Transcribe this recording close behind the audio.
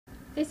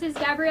This is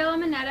Gabriella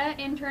Mineta,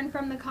 intern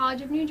from the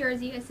College of New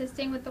Jersey,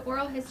 assisting with the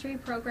oral history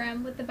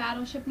program with the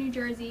Battleship, New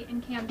Jersey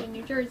in Camden,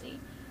 New Jersey.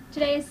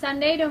 Today is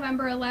Sunday,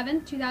 November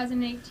 11th,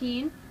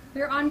 2018.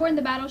 We are on board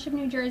the Battleship,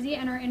 New Jersey,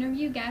 and our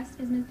interview guest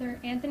is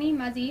Mr. Anthony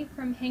Muzzi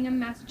from Hingham,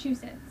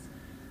 Massachusetts.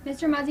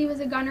 Mr. Muzzi was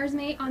a gunner's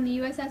mate on the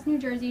USS New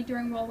Jersey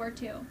during World War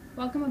II.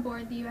 Welcome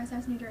aboard the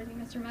USS New Jersey,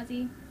 Mr.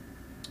 Muzzi.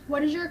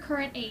 What is your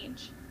current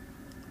age?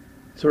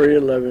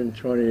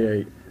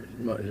 3/11/28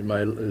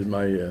 is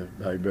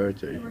my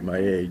birthday, my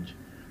age.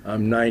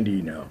 I'm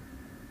 90 now.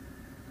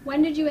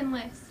 When did you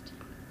enlist?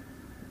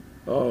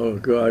 Oh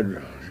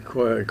God,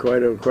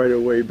 quite a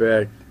way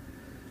back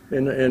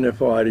in the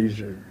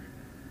 40s,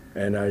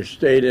 and I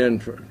stayed in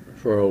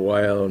for a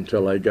while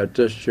until I got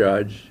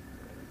discharged.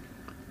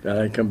 Then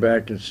I come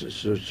back into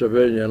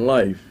civilian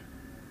life,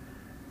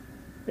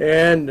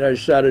 and I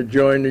started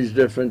joining these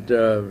different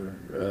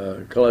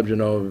clubs,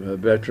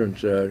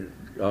 veterans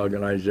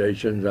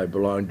organizations. I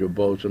belonged to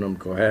both of them,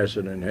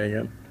 Cohasset and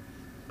Hingham.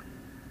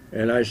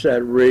 And I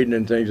started reading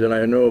and things, and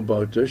I knew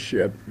about this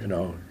ship,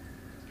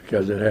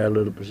 because it had a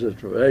little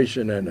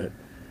participation in it.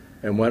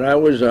 And when I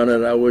was on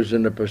it, I was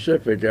in the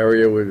Pacific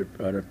area on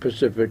the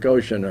Pacific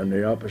Ocean on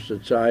the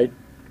opposite side.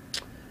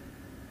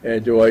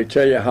 And do I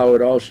tell you how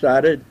it all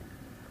started?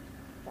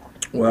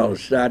 Well, it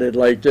started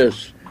like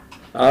this.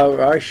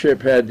 Our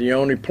ship had the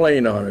only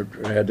plane on it.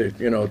 It had,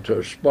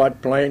 a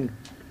spot plane.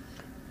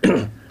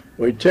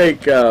 We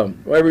take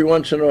every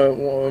once in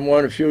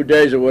a few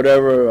days or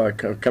whatever, our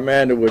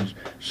commander would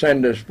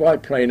send a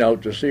spot plane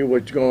out to see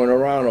what's going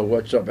around or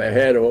what's up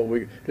ahead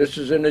or this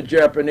is in the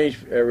Japanese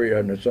area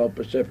in the South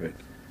Pacific.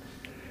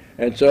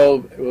 And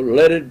so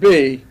let it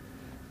be.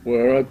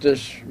 We're up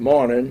this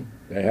morning.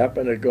 They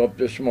happened to go up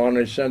this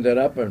morning, send it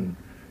up, and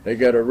they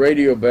got a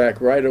radio back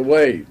right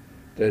away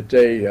that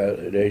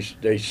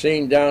they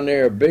seen down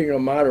there a big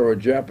amount of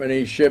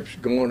Japanese ships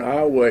going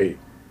our way.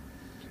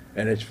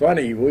 And it's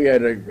funny, we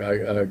had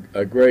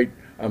a great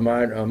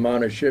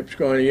amount of ships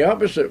going the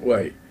opposite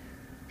way.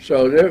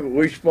 So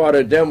we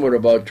spotted them with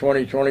about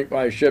 20,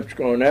 25 ships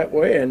going that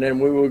way, and then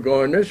we were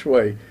going this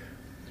way.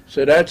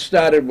 So that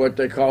started what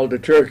they called the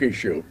turkey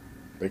shoot,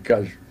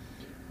 because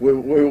we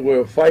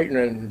were fighting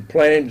in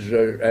planes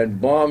and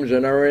bombs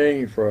and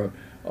everything for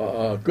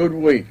a good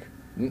week,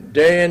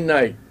 day and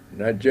night.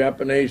 That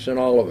Japanese and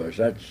all of us.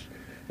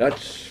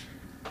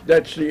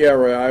 That's the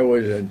era I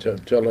was in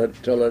till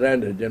it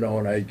ended, and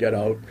I got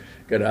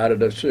out of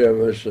the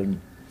service and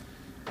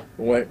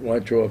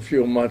went to a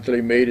few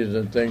monthly meetings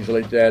and things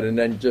like that, and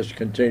then just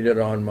continued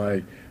on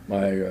my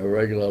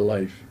regular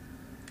life.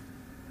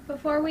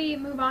 Before we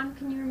move on,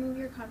 can you remove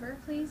your cover,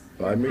 please?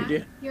 Pardon me,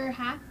 dear? Your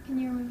hat. Can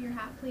you remove your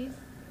hat, please?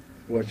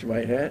 What's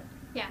my hat?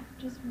 Yeah,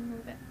 just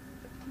remove it.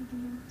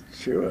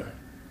 Sure.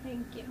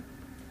 Thank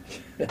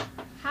you.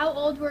 How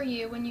old were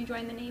you when you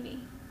joined the Navy?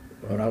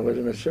 When I was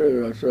in the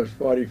service, I was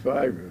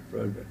 45.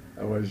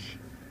 I was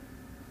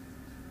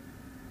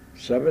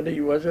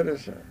 70, was it?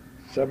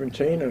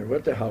 17? Or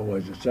what the hell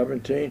was it?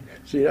 17?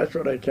 See, that's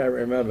what I can't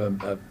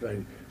remember.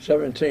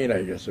 17,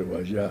 I guess it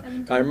was, yeah.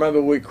 17. I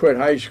remember we quit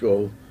high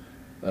school,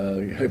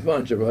 a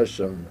bunch of us.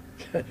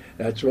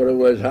 That's what it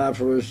was.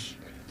 Half of us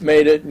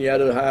made it, and the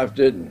other half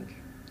didn't.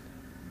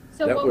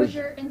 So what was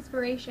your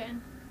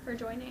inspiration for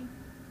joining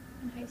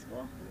in high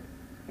school?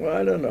 Well,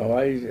 I don't know.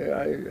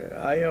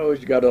 I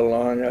always got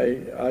along.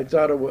 I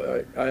thought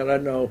I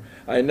don't know.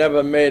 I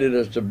never made it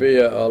as to be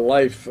a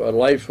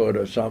lifehood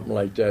or something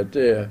like that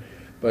there,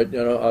 but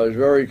I was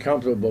very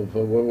comfortable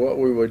for what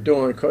we were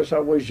doing. Of course, I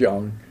was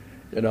young,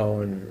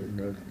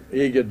 and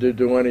eager to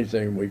do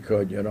anything we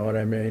could. You know what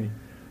I mean?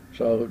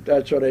 So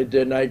that's what I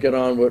did, and I get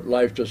on with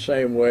life the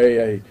same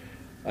way.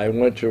 I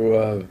went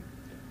to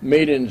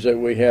meetings that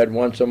we had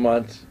once a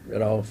month,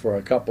 for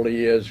a couple of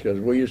years, because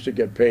we used to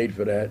get paid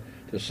for that.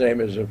 The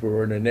same as if we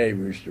were in the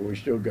Navy, we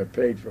still got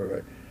paid for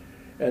it.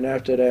 And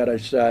after that, I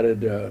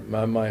started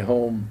my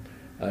home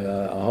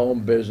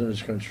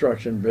business,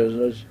 construction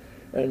business,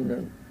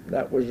 and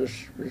that was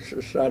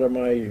the start of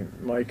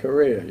my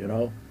career,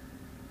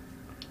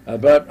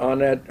 But on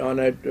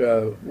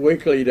that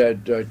weekly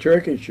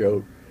turkey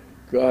shoot,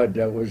 God,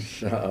 that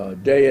was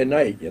day and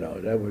night,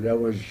 That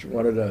was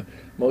one of the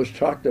most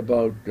talked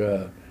about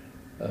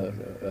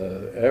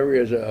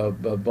areas of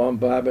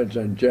bombardments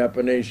and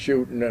Japanese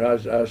shooting at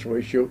us,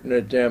 we shooting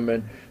at them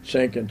and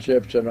sinking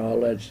ships and all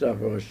that stuff.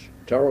 It was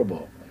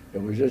terrible.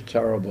 It was just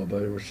terrible,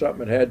 but it was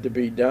something that had to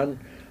be done.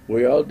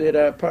 We all did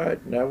our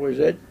part, and that was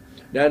it.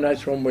 Then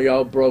that's when we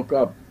all broke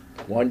up.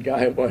 One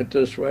guy went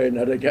this way,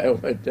 another guy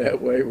went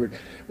that way. We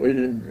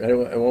didn't.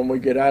 And when we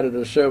get out of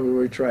the service,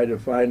 we tried to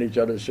find each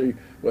other, see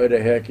where the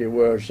heck you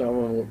were.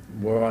 Some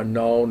were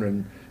unknown,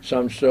 and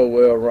some still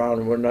were around,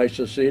 and were nice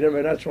to see them.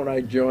 And that's when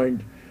I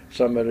joined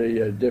some of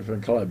the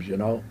different clubs,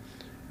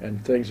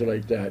 and things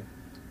like that.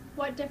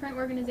 What different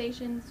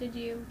organizations did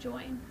you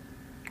join?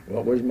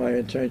 What was my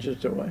intentions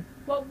to what?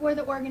 What were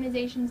the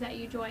organizations that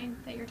you joined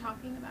that you're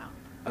talking about?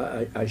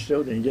 I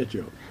still didn't get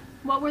you.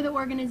 What were the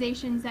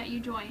organizations that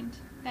you joined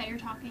that you're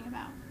talking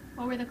about?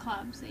 What were the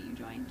clubs that you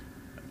joined?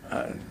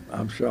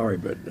 I'm sorry,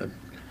 but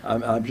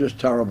I'm just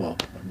terrible.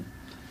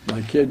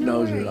 My kid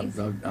No knows it. worries.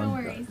 No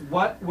worries.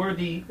 What were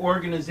the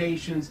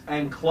organizations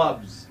and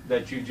clubs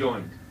that you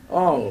joined?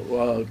 Oh,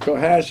 well,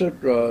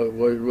 Cohasset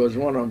was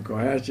one of them,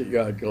 Cohasset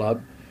Yacht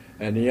Club,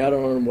 and the other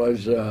one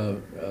was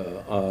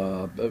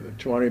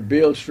 20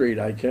 Beale Street.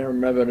 I can't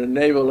remember the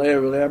Naval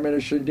Air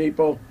Ammunition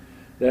Depot.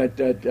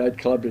 That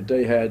club that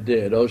they had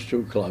there. Those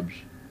two clubs.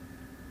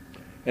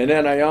 And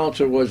then I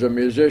also was a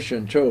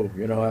musician too.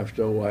 You know,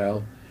 after a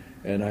while,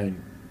 and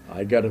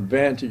I got a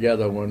band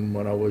together when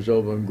I was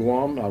over in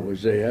Guam. I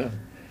was there,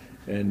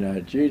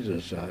 and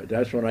Jesus,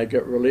 that's when I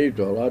got relieved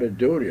of a lot of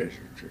duty. I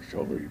said,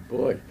 holy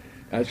boy,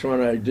 that's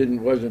when I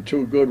wasn't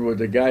too good with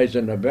the guys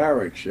in the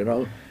barracks. You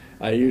know,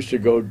 I used to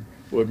go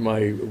with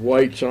my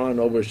whites on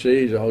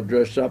overseas, all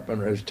dressed up,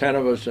 and there's 10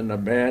 of us in the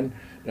band.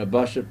 The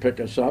bus would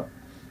pick us up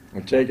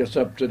and take us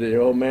up to the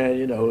old man,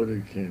 you know,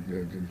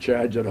 in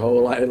charge of the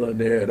whole island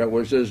there. That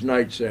was his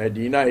night,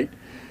 Saturday night,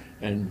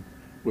 and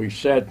we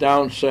sat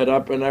down, set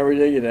up and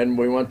everything, and then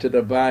we went to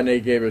the bar and they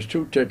gave us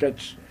 2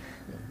 tickets,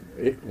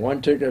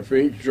 1 ticket for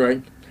each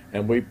drink,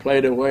 and we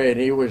played away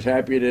and he was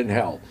happier than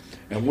hell.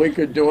 And we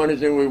could do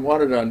anything we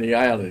wanted on the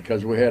island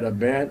because we had a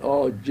band.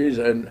 Oh, geez,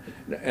 and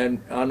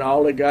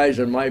all the guys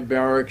in my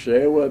barracks,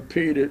 they were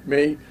peed at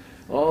me.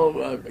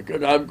 Oh,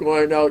 because I'm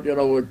going out, you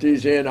know, with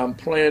these in, I'm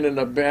playing in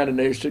the band, and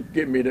they used to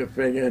give me the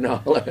finger and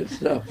all that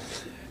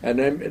stuff. And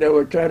they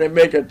were trying to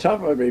make it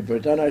tough on me,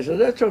 but then I said,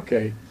 that's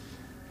okay.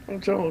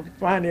 And so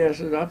finally I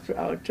said,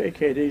 I'll take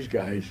care of these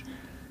guys.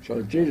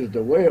 So, Jesus,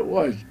 the way it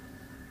was,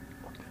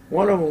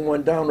 one of them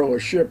went down to a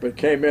ship and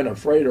came in a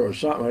freighter or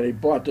something, and he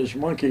bought this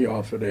monkey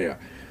off of there.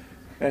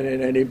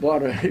 And he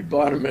bought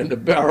him in the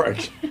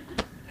barracks.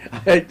 I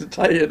hate to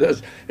tell you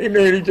this. He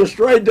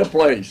destroyed the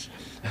place.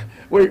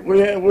 We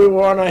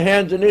were on our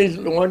hands and knees.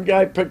 One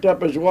guy picked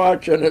up his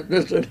watch, and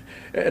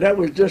that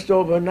was just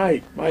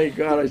overnight. My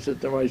God, I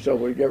said to myself,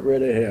 we get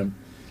rid of him.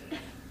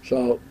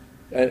 So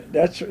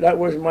that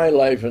was my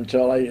life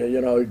until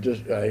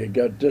I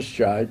got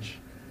discharged,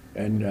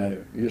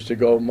 and used to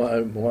go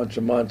once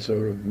a month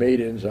to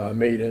meetings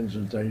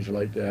and things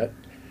like that.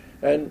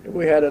 And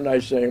we had a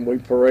nice thing. We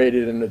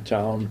paraded in the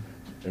town,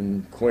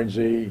 in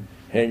Quincy,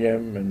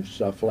 Hingham, and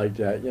stuff like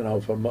that, you know,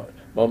 for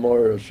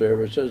memorial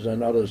services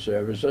and other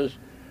services.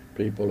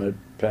 People had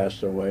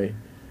passed away.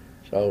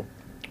 So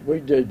we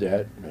did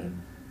that,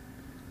 and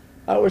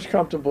I was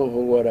comfortable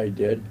with what I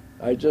did.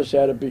 I just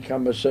had to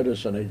become a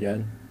citizen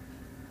again.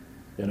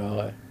 You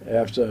know,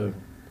 after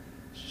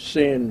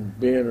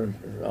being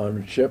on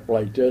a ship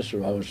like this, I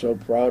was so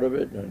proud of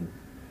it. And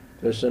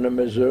this in the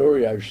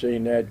Missouri, I've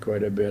seen that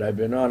quite a bit. I've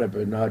been on it,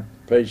 but not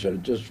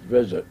patient, just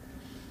visit.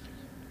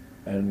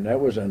 And that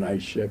was a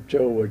nice ship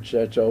too, which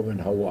that's over in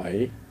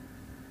Hawaii.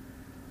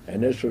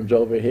 And this one's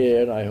over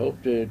here, and I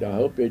hope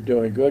they're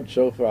doing good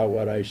so far.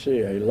 What I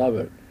see, I love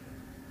it.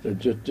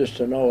 Just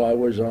to know I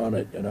was on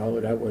it, you know,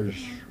 that was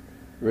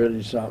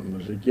really something. It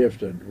was a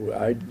gift.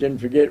 I didn't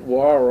forget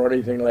war or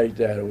anything like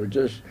that. It was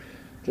just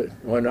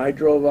when I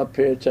drove up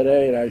here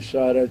today and I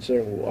saw that, I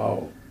said,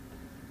 wow.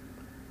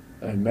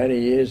 And many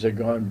years have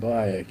gone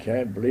by. I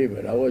can't believe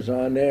it. I was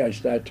on there. I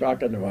started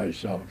talking to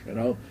myself, you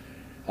know,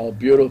 how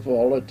beautiful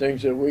all the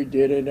things that we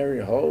did in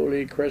there.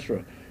 Holy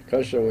Christmas.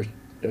 Because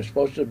there's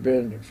supposed to have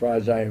been, as far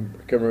as I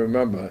can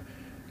remember,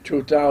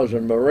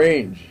 2,000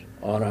 Marines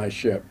on our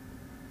ship.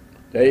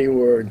 They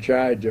were in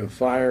charge of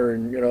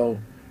firing, you know,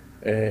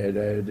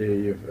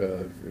 the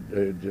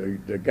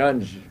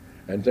guns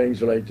and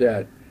things like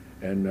that.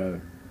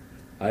 And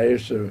I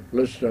used to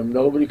listen to them.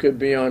 Nobody could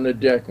be on the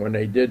deck when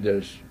they did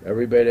this.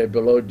 Everybody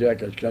below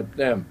deck except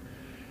them.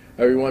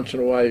 Every once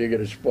in a while you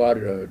get a spot,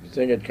 a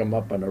thing had come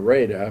up on the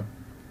radar.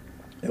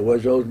 It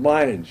was those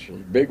mines,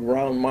 big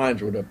round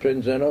mines with the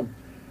pins in them.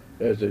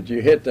 If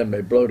you hit them,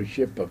 they blow the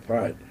ship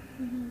apart.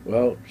 Mm-hmm.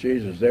 Well,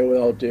 Jesus, they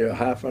were out there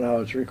half an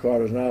hour,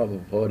 3/4 an hour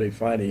before they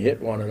finally hit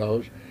one of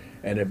those,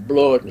 and it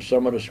blew it, and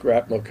some of the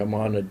shrapnel come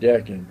on the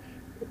deck, and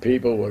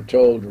people were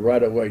told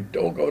right away,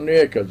 don't go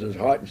near because it's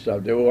hot and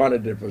stuff. They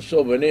wanted it for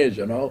souvenirs,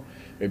 you know.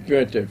 They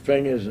burnt their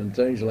fingers and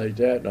things like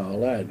that and all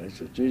that. And I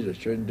said, Jesus,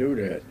 shouldn't do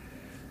that.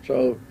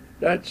 So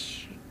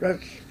that's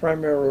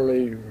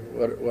primarily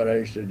what I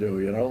used to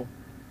do, you know.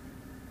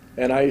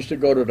 And I used to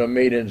go to the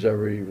meetings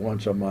every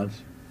once a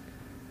month.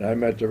 And I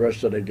met the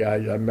rest of the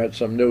guys. I met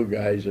some new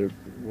guys that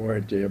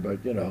weren't there,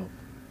 but you know.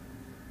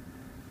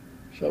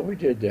 So we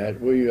did that.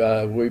 We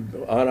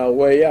on our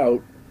way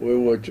out, we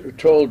were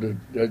told that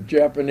the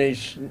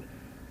Japanese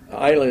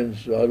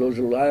islands, those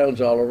little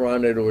islands all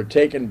around it, were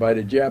taken by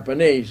the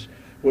Japanese.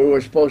 We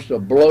were supposed to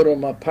blow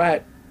them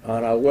apart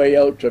on our way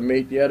out to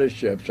meet the other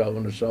ships out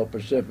in the South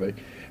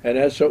Pacific, and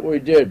that's what we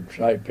did.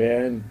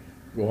 Saipan,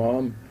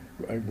 Guam.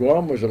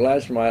 Guam was the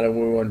last mile, and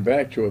we went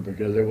back to it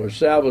because they were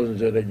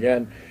salvaging it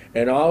again.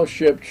 And all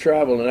ships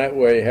traveling that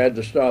way had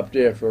to stop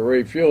there for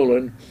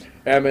refueling,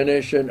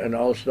 ammunition, and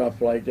all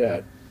stuff like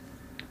that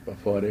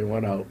before they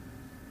went out.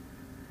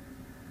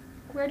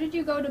 Where did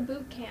you go to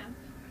boot camp?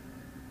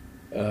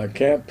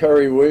 Camp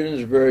Perry,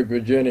 Williamsburg,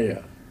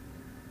 Virginia.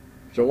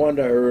 It's a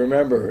wonder I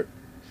remember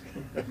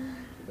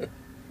it.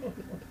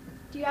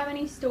 Do you have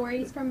any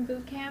stories from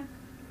boot camp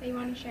that you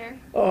want to share?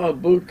 Oh,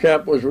 boot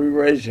camp was, we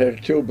raised here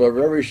too, but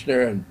very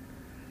stern.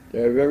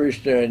 They're very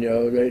stern, you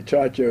know. They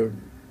taught you,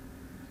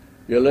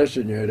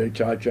 they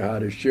taught you how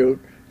to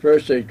shoot.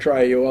 First they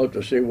try you out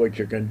to see what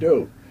you can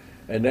do.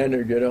 And then,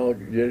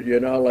 you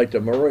know, like the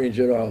Marines,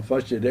 you know,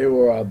 first they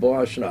were our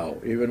boss now,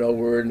 even though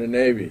we were in the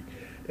Navy.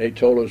 They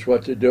told us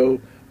what to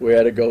do. We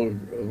had to go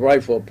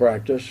rifle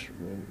practice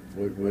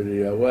with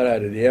the, what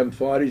had it, the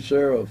M40s,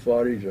 sir, or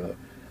 40s, or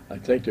I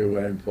think they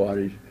were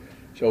M40s.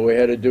 So we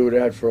had to do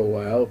that for a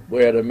while.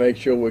 We had to make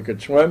sure we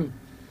could swim.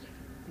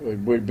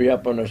 We'd be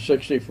up on a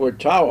 60-foot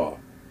tower,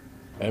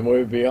 and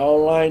we'd be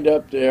all lined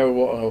up there,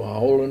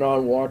 holding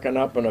on, walking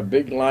up in a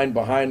big line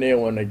behind there.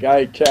 When the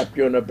guy tapped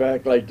you in the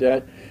back like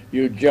that,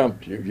 you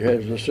jumped.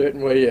 There's a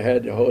certain way you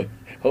had to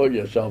hold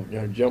yourself.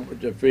 You know, jump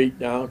with your feet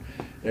down.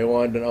 They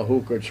wanted to know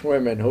who could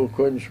swim and who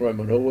couldn't swim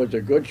and who was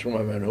a good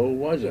swimmer and who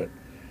wasn't.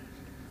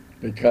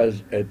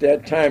 Because at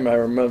that time, I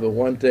remember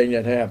one thing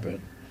that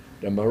happened.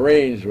 The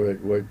Marines were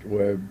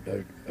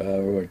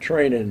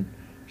training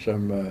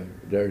some,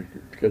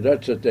 because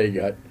that's what they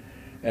got,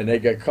 and they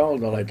got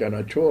called like on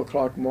a 2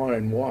 o'clock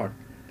morning walk.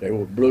 They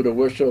blew the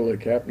whistle, the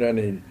captain,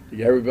 and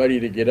everybody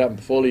to get up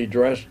fully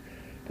dressed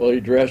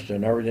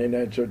and everything.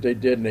 That's what they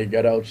did, and they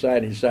got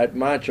outside and he started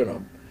marching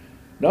them.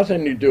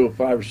 Nothing to do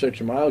 5 or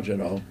 6 miles, you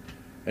know.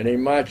 And he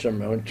marched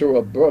them through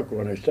a brook.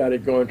 When they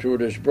started going through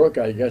this brook,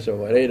 I guess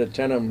about 8 or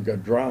 10 of them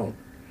got drowned.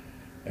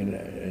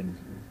 And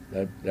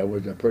that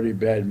was a pretty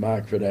bad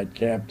mark for that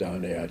camp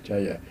down there, I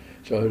tell you.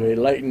 So they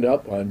lightened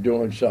up on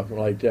doing something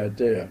like that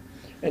there.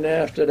 And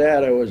after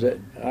that,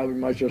 I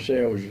might as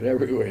say I was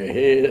everywhere,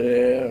 here,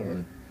 there.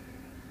 And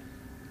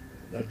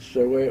that's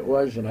the way it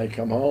was. And I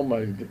come home,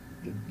 I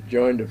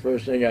joined, the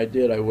first thing I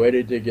did, I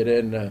waited to get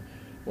in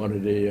one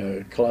of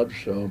the clubs.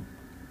 So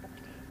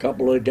a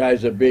couple of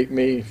guys that beat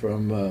me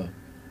from the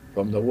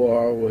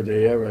war were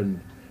there,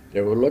 and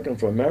they were looking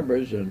for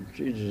members. And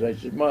Jesus, I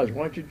said, Muzz,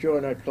 why don't you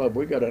join our club?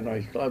 We got a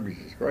nice club. He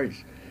says,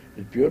 Grace.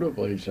 It's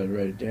beautiful. He said,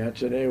 right,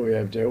 dancing there, we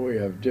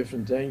have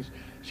different things.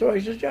 So I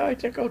said, yeah, I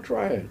think I'll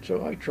try it.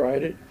 So I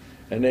tried it,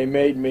 and they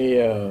made me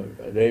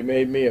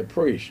a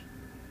priest.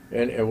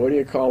 And what do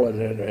you call it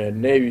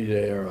in Navy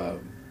there?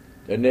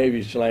 The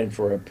Navy slang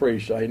for a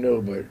priest, I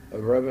knew, but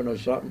a reverend or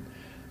something.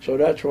 So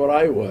that's what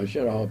I was.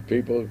 You know,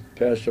 people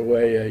passed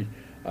away,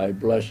 I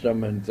blessed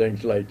them and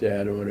things like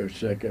that, or they're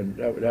sick, and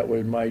that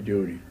was my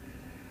duty.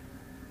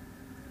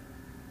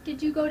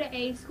 Did you go to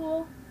A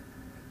school?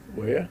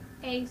 Where?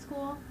 A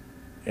school?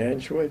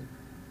 Answood?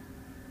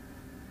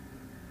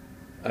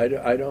 I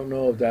don't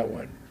know of that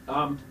one. I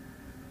don't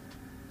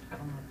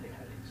know if they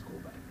had a school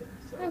back then.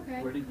 So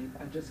Okay. Where did he?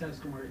 I just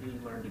asked him where he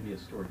learned to be a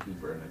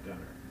storekeeper and a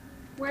gunner.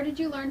 Where did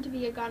you learn to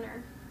be a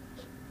gunner?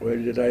 Where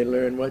did I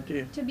learn what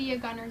to? To be a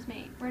gunner's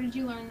mate. Where did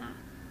you learn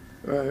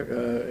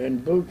that? In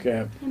boot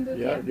camp. In boot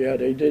camp? Yeah,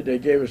 they did. They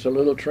gave us a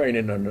little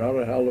training, and not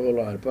a hell of a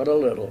lot, but a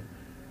little.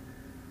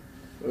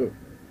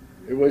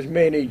 It was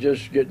mainly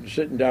just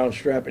sitting down,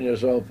 strapping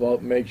yourself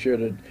up, make sure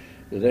that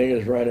the thing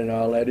is running,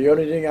 all that. The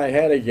only thing I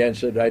had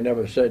against it, I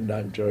never said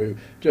nothing to you,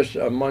 just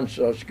amongst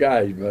us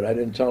guys, but I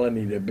didn't tell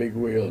any of the big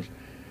wheels.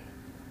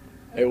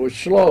 It was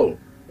slow.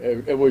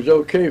 It was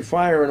okay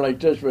firing like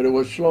this, but it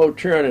was slow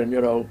turning,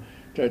 you know.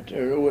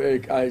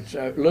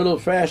 A little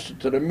faster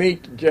to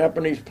meet the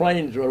Japanese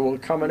planes were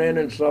coming in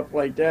and stuff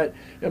like that.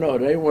 You know,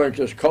 they weren't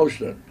just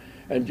coasting.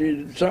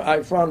 And so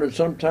I found that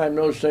sometimes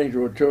those things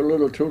were a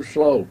little too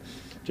slow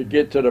to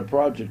get to the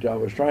project I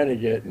was trying to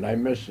get, and I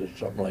missed it,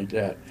 something like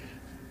that.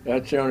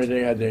 That's the only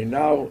thing I think.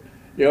 Now,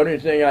 the only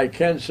thing I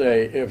can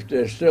say, if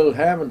they're still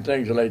having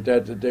things like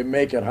that, that they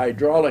make it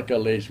hydraulic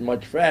at least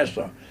much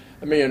faster.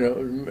 I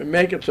mean,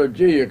 make it so,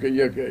 gee,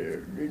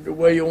 the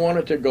way you want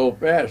it to go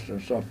fast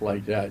and stuff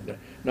like that,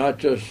 not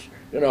just,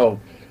 you know,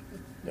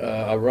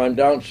 a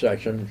run-down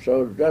section.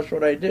 So that's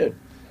what I did.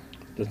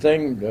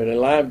 The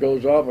alarm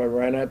goes off, I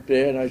ran up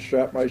there and I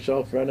strapped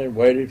myself in and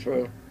waited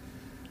for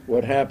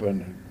what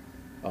happened.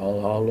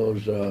 All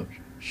those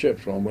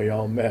ships when we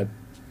all met.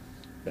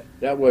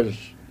 That was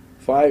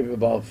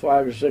about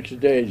 5 or 6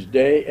 days,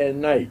 day and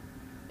night.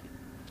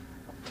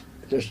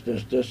 This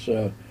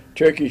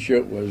turkey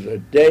shoot was a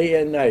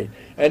day and night.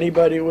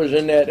 Anybody who was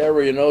in that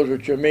area knows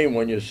what you mean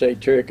when you say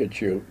turkey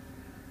shoot.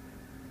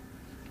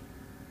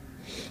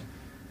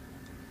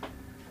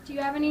 Do you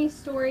have any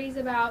stories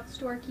about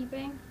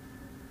storekeeping?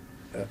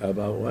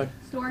 About what?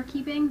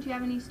 Storekeeping? Do you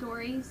have any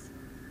stories?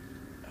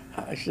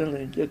 I still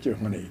didn't get you,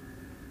 honey.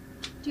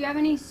 Do you have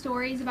any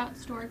stories about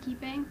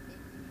storekeeping?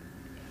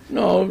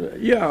 No,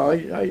 yeah,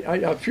 I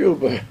a few,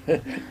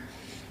 but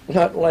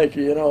not like,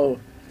 you know,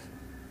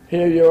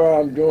 here you are,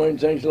 I'm doing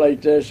things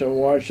like this and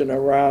washing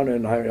around,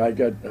 and I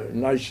got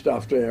nice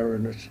stuff there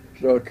in the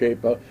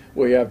storekeeper.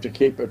 We have to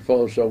keep it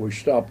full, so we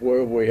stop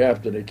wherever we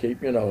have to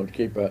keep, you know,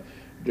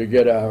 to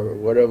get our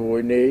whatever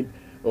we need.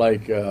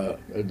 Like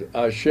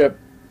our ship,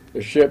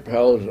 the ship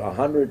holds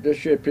this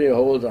ship here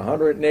holds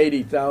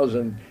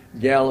 180,000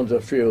 gallons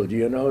of fuel. Do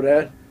you know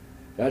that?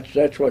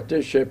 That's what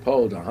this ship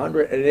holds,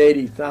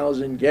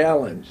 180,000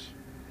 gallons.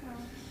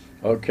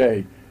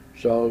 Okay,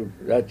 So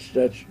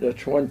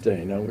that's one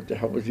thing. Now, what the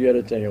hell was the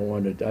other thing I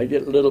wanted? I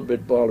get a little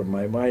bit bothered.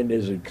 My mind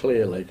isn't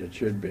clear like it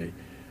should be.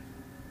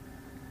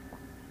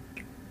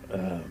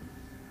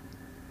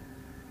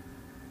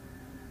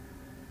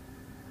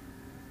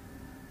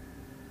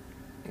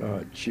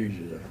 Oh,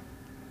 Jesus.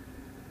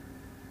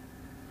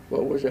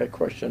 What was that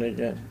question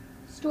again?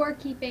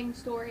 Storekeeping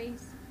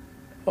stories.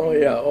 Oh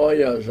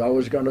yes. I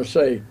was going to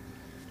say,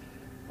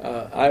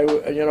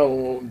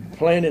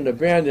 playing in the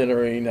band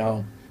arena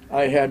now,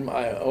 I had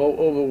my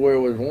over where it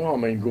was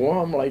warm in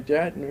Guam like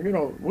that, and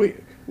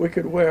we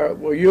could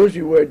we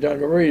usually wear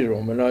dungarees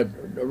when we're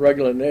not the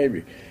regular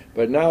Navy,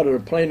 but now that we're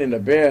playing in the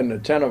band, the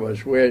 10 of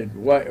us wear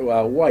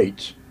our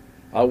white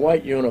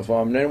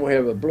uniform, and then we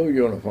have a blue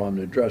uniform,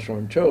 the dress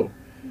room too.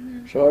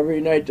 Mm-hmm. So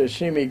every night they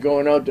see me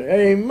going out there,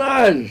 hey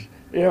Muzz,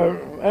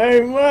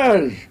 hey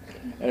Muzz,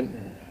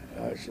 and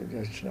I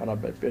said, son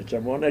of a bitch,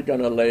 when are they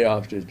going to lay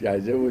off these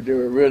guys? They were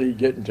really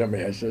getting to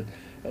me. I said,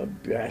 oh,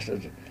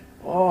 bastards.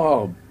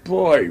 Oh,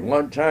 boy,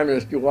 one time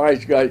this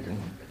wise guy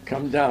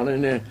come down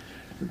in there,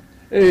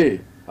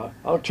 hey,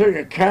 I'll take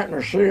a carton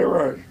of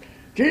cigarettes.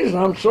 Jesus,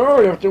 I'm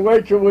sorry, I have to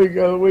wait till we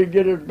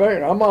get it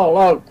back. I'm all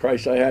out.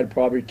 Christ, I had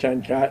probably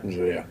 10 cartons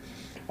there.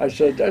 I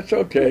said, that's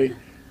okay.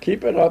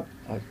 Keep it up.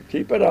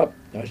 Keep it up.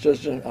 I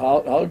said,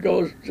 I'll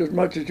go as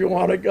much as you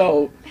want to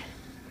go.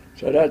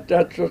 So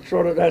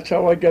that's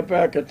how I get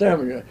back at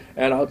them.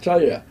 And I'll tell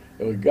you,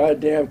 it was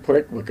goddamn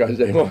quick because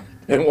they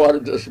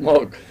wanted to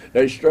smoke.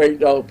 They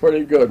straightened out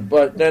pretty good.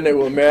 But then they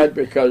were mad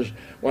because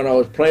when I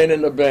was playing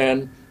in the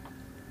band,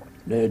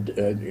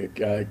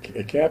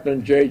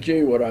 Captain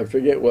J.G., I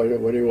forget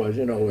what he was,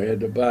 we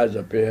had the bars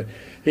up here.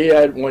 He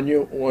had, when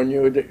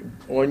you're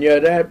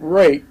at that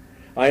rate,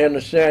 I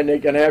understand they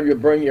can have you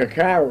bring your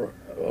car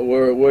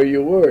where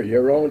you were,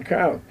 your own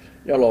car.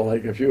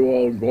 Like if you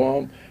were in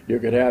Guam, you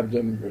could have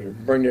them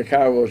bring your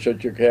car over so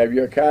that you could have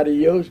your car to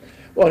use.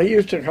 Well, he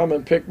used to come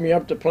and pick me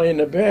up to play in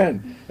the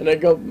band, and they'd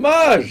go,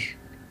 Muzz!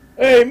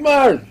 Hey,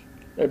 Muzz!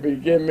 They'd be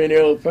giving me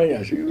the old thing.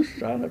 I said, you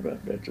son of a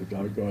bitch,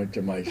 I'm going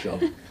to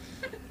myself.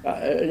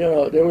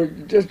 There was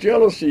just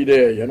jealousy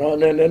there,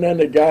 and then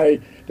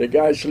the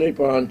guy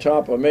sleeping on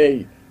top of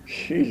me,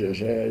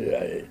 Jesus,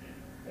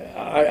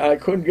 I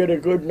couldn't get a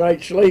good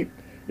night's sleep.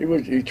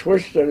 He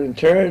twisted and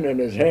turned, and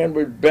his hand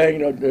would bang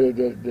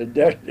the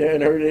deck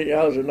and everything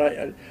else,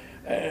 and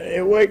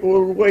it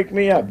would wake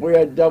me up. We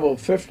had double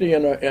 50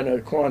 in a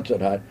Quonset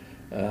hut,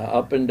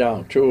 up and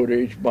down, 2 at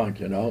each bunk.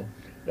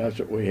 That's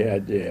what we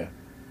had there.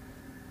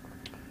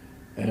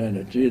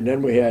 And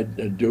then we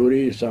had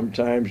duty.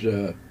 Sometimes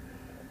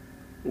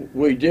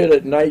we did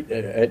at night.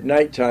 At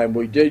nighttime,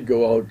 we did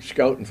go out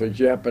scouting for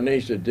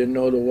Japanese that didn't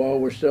know the war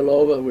was still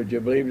over. Would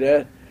you believe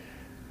that?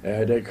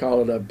 They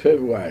call it a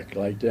bivouac,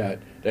 like that.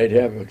 They'd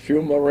have a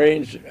few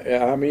Marines,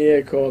 Army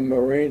Air Corps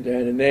Marines,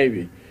 and the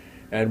Navy,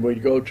 and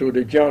we'd go to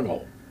the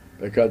jungle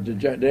because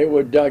they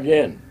were dug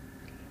in,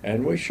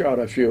 and we shot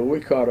a few. We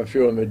caught a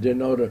few of them that didn't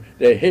know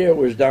their hair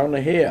was down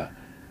to here,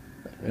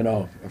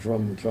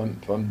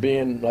 from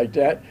being like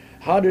that.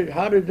 How did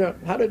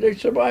they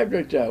survive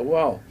like that?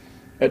 Well,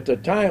 at the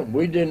time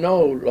we didn't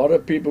know. A lot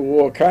of people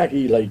wore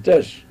khaki like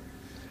this.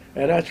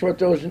 And that's what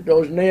those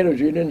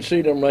natives, you didn't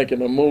see them like in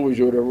the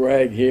movies with a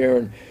rag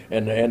here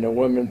and the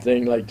women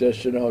thing like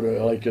this,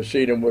 like you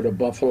see them with a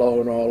buffalo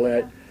and all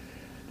that.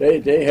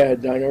 They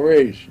had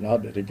dungarees. Now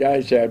the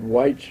guys had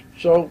whites.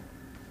 So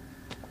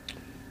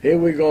here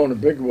we go in a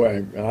big way.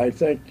 And I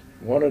think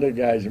one of the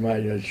guys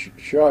might have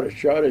shot a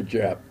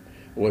Jap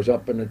was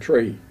up in the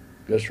tree,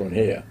 this one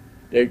here.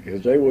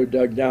 Because they were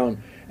dug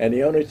down. And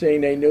the only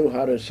thing they knew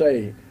how to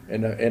say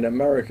in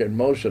American,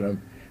 most of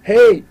them,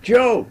 hey,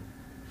 Joe!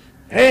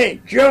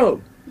 Hey,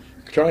 Joe!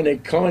 Trying to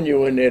con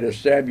you in there to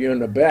stab you in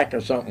the back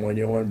or something when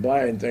you went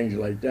by and things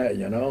like that,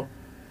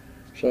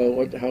 So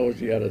what the hell was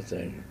the other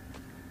thing?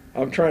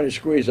 I'm trying to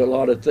squeeze a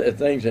lot of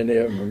things in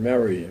there from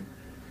memory.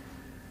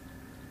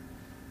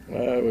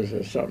 There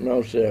was something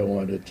else there I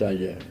wanted to tell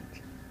you.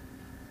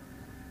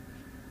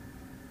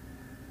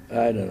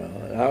 I don't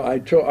know. I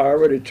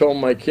already told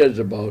my kids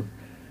about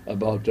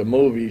the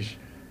movies.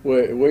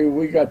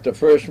 We got the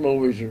first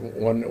movies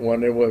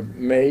when they were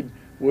made.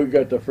 We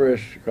got the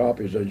first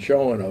copies and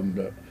showing them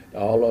to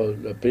all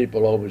of the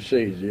people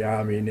overseas, the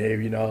Army,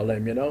 Navy, and all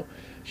them,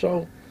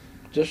 So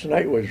this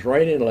night was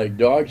raining like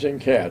dogs and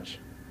cats.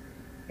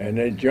 And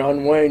then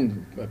John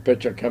Wayne, a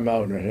picture come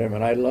out of him,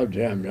 and I loved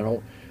him,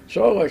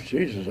 So,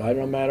 Jesus, I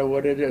don't matter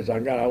what it is, I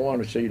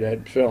want to see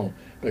that film.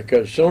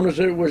 Because as soon as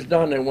it was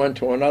done, they went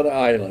to another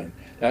island.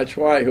 That's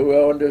why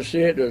whoever wanted to see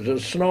it, there's a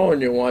snow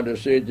and you wanted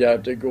to see it, you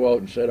have to go out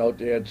and sit out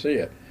there and see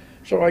it.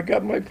 So I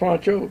got my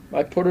poncho,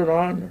 I put it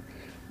on,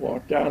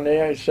 walked down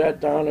there, I sat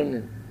down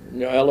and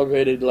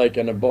elevated like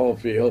in a ball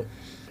field,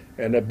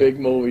 and a big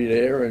movie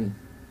there, and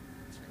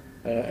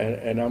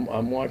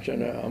I'm watching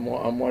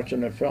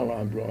the film.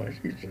 I'm going,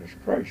 Jesus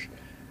Christ,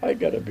 I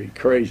gotta be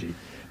crazy.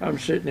 I'm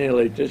sitting there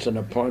like this, and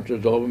the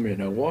poncho's over me,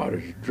 and the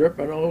water's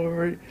dripping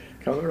over it,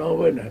 coming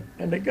over,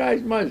 and the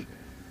guy's Muzz,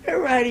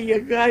 you're out of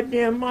your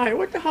goddamn mind.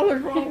 What the hell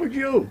is wrong with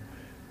you?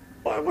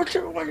 What's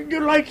it? What, you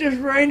like this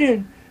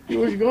raining? He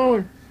was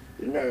going.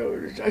 You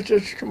know, I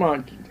said, come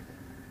on,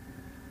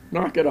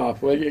 knock it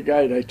off, will you,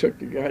 guys? I took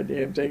the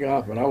goddamn thing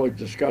off, and I was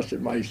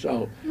disgusted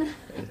myself.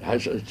 I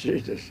said,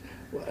 Jesus.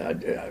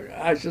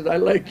 I said, I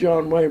like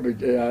John Wayne,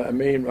 but I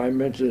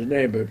mentioned his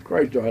name, but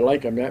Christ, do I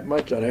like him that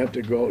much that I have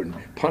to go and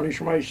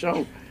punish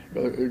myself?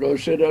 Go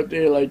sit out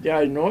there like that?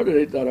 I know that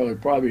they thought I was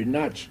probably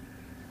nuts.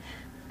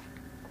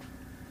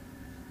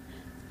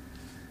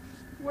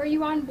 Were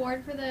you on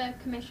board for the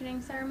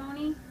commissioning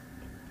ceremony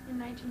in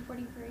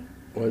 1943?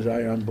 Was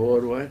I on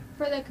board, what?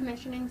 For the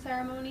commissioning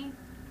ceremony?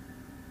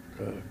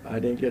 I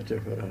didn't get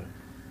there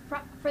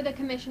For the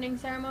commissioning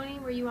ceremony,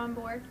 were you on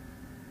board?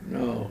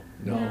 No.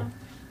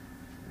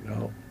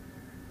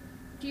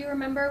 Do you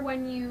remember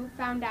when you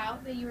found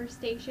out that you were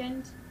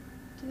stationed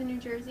to the New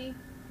Jersey?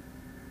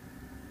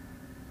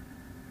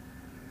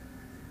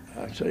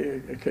 I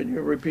say, can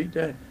you repeat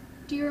that?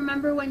 Do you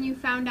remember when you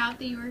found out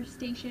that you were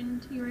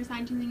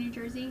assigned to the New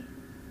Jersey?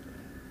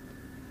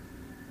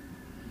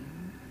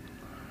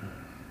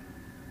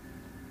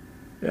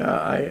 Yeah,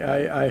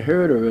 I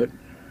heard of it.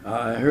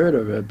 I heard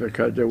of it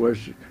because there was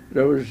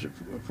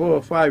 4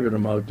 or 5 of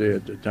them out there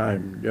at the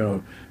time, you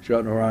know,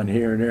 shooting around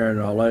here and there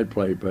and all that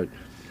play. But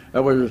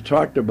that was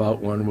talked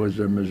about one was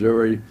the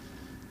Missouri,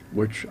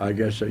 which I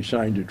guess they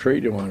signed a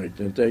treaty on it,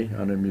 didn't they,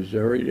 on the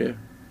Missouri there,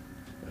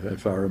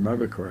 if I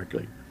remember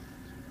correctly.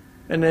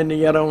 And then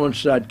the other one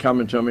started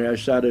coming to me. I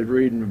started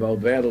reading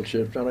about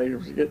battleships, and I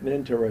was getting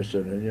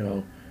interested in, you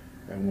know,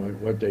 and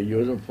what they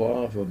use them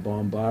for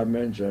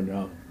bombardments,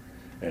 and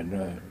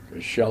the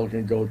shell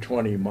can go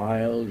 20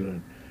 miles,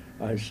 and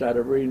I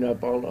started reading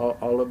up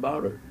all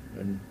about it.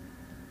 And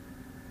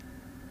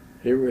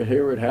here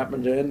it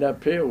happened to end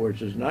up here,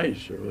 which is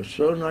nice. It was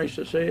so nice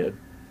to see it.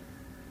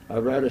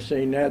 I'd rather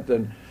seen that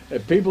than,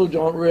 if people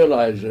don't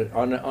realize it,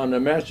 on the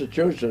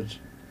Massachusetts,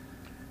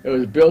 it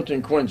was built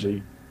in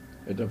Quincy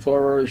at the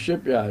Fort Earl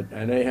shipyard,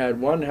 and they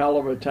had one hell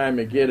of a time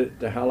to get it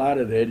the hell out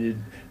of there.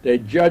 They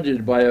judged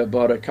it by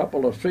about a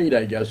couple of feet,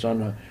 I guess,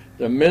 on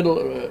the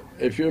middle.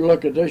 If you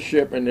look at this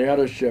ship and the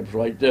other ships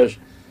like this,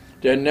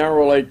 they're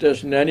narrow like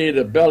this, and then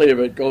the belly of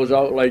it goes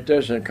out like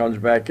this and comes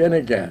back in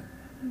again.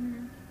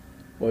 Mm-hmm.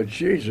 Well,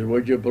 Jesus,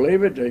 would you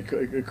believe it? They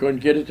couldn't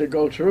get it to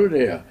go through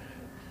there.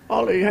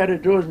 All they had to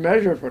do was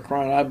measure, for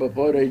crying out,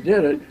 before they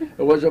did it.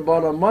 It was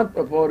about a month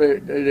before they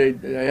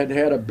had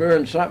to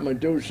burn something and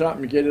do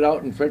something to get it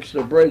out and fix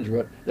the bridge.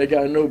 But they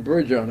got a new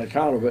bridge on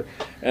account of it.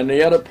 And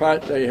the other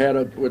part, they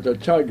had with the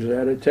tugs, they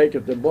had to take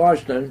it to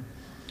Boston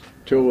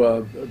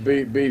to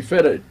be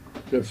fitted,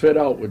 to fit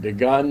out with the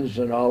guns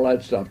and all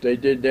that stuff. They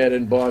did that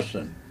in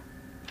Boston.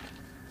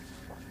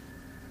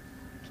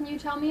 Can you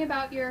tell me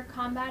about your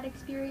combat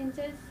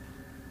experiences?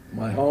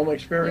 My home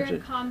experiences? Your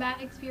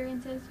combat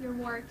experiences, your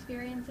war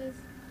experiences.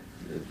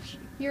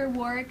 Your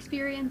war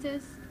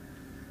experiences.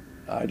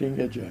 I didn't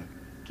get you.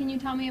 Can you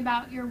tell me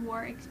about your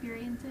war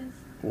experiences?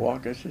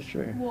 Walk us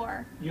through.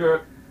 War.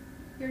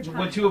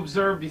 What you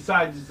observed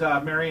besides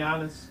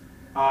Marianas,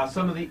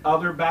 some of the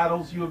other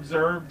battles you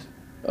observed?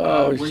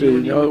 Oh, were you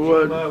in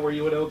Iwo Jima? Were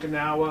you at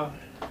Okinawa?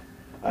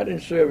 I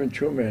didn't serve in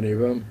too many of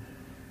them.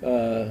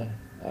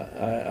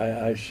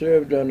 I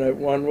served on that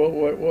one,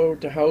 what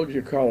the hell do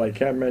you call it? I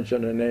can't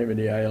mention the name of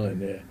the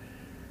island there.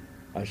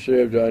 I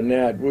served on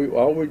that.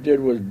 All we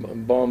did was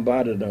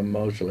bombarded them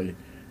mostly,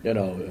 you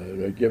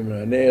know, give them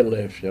an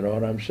airlift, you know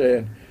what I'm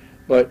saying?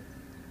 But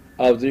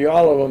of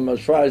all of them,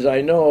 as far as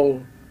I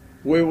know,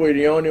 we were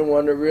the only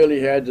one that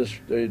really had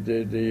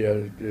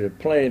the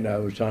plane I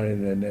was on,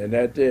 and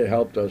that there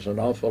helped us an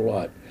awful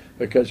lot.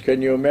 Because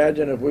can you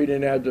imagine if we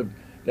didn't have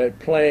that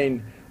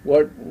plane?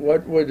 What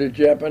would the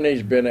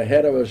Japanese been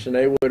ahead of us, and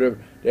they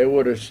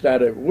would have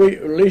started.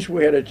 At least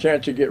we had a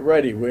chance to get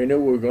ready. We knew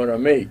we were going to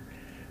meet,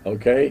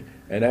 okay,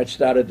 and that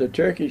started the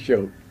turkey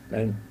shoot.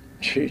 And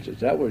Jesus,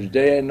 that was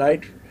day and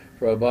night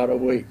for about a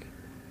week,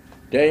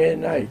 day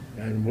and night,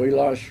 and we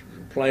lost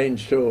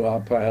planes too. Our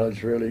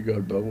pilots really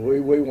good, but we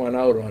went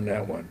out on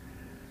that one.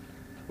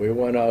 We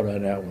went out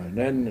on that one.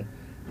 Then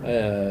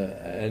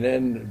and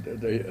then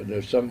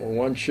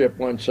one ship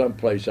went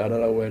someplace. I don't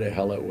know where the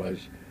hell it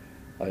was.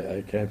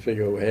 I can't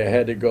figure. I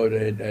had to go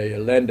to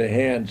lend a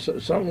hand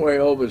somewhere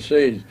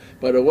overseas,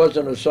 but it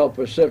wasn't a South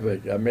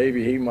Pacific.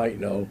 Maybe he might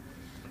know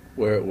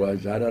where it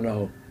was. I don't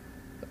know.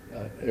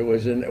 It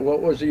was in,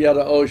 what was the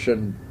other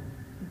ocean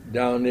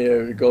down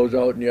there? It goes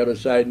out on the other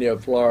side near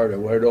Florida,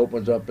 where it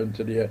opens up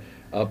into the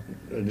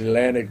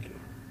Atlantic.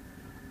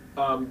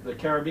 The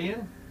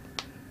Caribbean?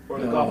 Or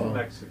the Gulf of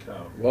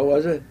Mexico? What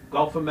was it?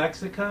 Gulf of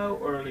Mexico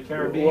or the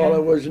Caribbean? Well,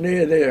 it was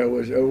near there. It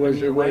was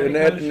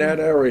in that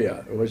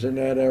area. It was in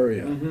that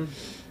area. Mm-hmm.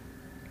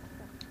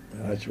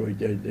 That's what we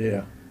did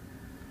there.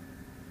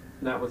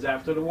 And that was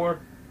after the war?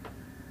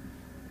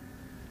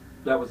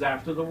 That was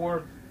after the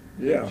war?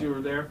 Yeah. That you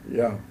were there?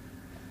 Yeah.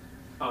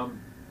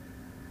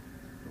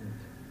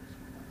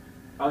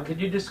 Could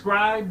you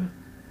describe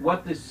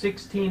what the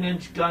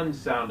 16-inch gun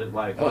sounded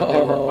like, what they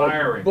were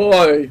firing?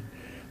 Boy,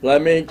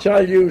 let me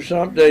tell you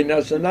something.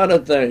 That's another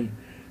thing.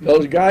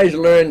 Those guys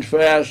learned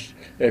fast.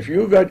 If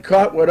you got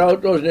caught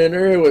without those in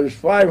there, it was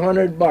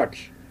 $500.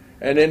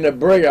 And in the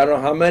brig, I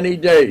don't know how many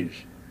days.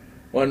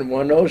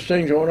 When those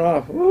things went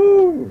off,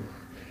 woo,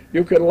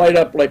 you could light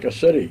up like a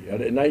city.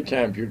 At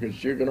nighttime,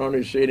 you can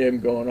only see them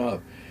going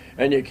off.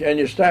 And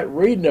you start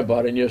reading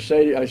about it, and you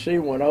say, I see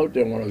one out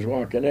there when I was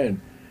walking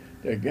in.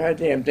 The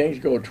goddamn things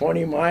go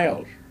 20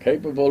 miles,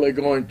 capable of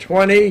going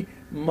 20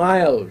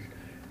 miles.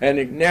 And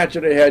it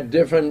naturally had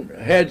different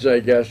heads, I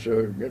guess,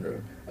 or,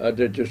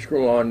 that you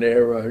screw on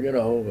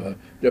there,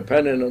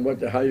 depending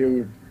on how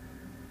you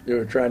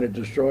were trying to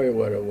destroy or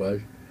what it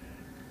was.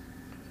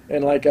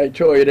 And like I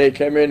told you, they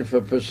came in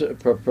for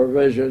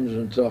provisions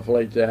and stuff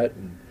like that.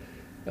 And,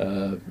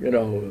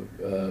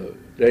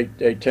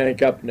 they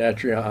tank up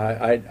naturally.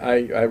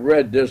 I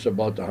read this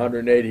about the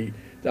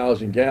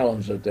 180,000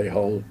 gallons that they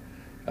hold.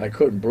 I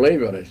couldn't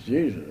believe it. It's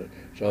Jesus.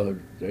 So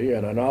they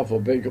had an awful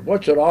big.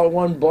 What's it? All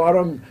one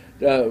bottom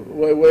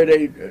where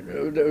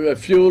the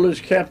fuel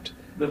is kept.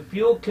 The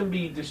fuel can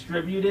be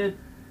distributed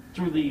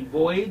through the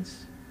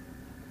voids.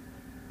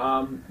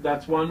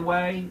 That's one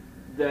way.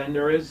 Then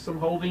there is some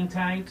holding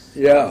tanks.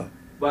 Yeah.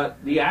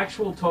 But the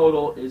actual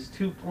total is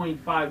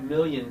 2.5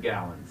 million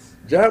gallons.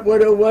 Is that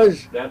what it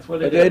was? That's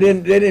what it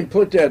is. They didn't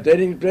put that. They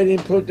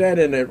didn't put that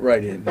in it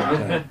right in.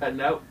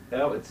 No,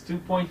 it's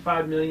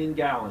 2.5 million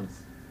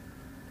gallons.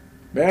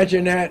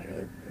 Imagine that.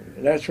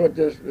 That's what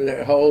this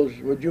holds.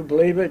 Would you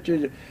believe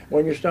it?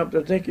 When you stop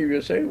to think of it,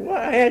 you say, well,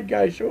 I had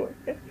guys who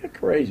you're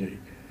crazy.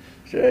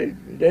 Say,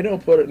 they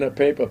don't put it in the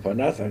paper for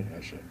nothing.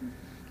 I said,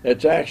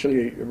 it's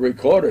actually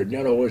recorded.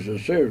 It was a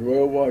series,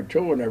 World War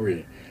II and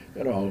everything.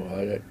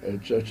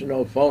 It's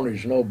no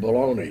phonies, no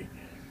baloney.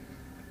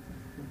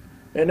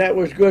 And that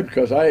was good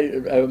because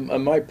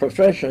in my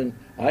profession,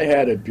 I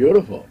had it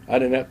beautiful. I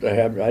didn't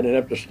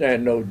have to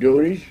stand no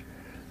duties.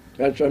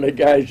 That's when the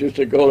guys used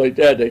to go like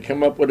that. They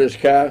come up with his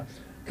car.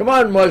 Come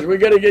on, Muzz, we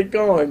got to get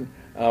going.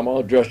 I'm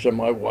all dressed in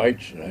my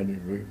whites.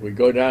 And we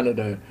go down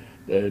to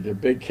the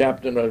big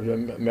captain of the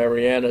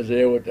Marianas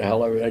there with the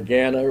hell of a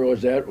Gana, or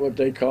was that what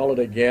they call it,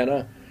 a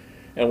Gana?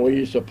 And we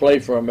used to play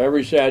for him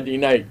every Saturday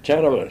night,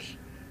 10 of us.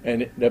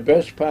 And the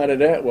best part of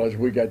that was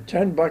we got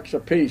 $10 a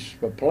piece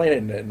for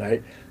playing that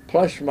night,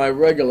 plus my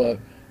regular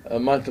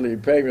monthly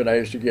payment I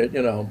used to get,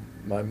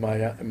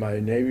 my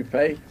Navy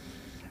pay.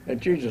 And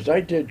Jesus,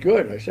 I did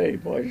good. I say,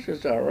 boy, this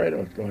is all right. I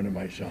was going to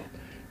myself.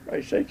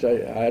 I say,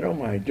 I don't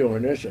mind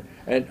doing this.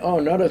 And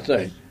another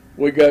thing,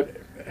 we got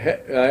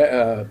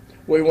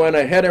we went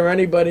ahead of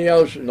anybody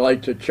else,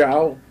 like to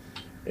chow,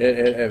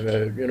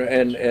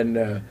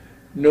 and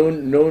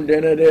noon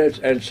dinner there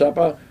and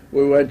supper.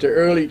 We went to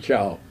early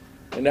chow,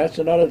 and that's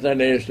another thing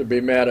they used to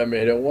be mad at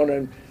me. They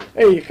wanted,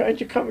 hey, can't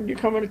you come? You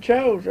coming to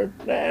chow? I said,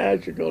 nah, I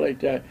should go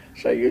like that.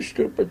 Say, you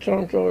stupid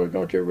son-so,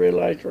 don't you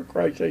realize, for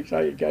Christ's sake, how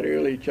you got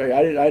early chow?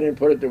 I didn't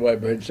put it the way,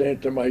 but I'm saying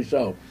it to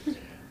myself.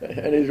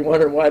 And he's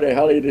wondering why the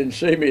hell he didn't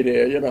see me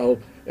there, at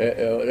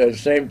the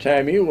same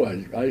time he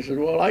was. I said,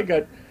 well, I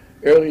got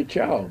early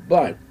chow,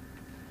 but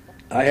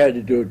I had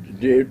to do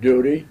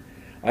duty.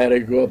 I had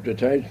to go up to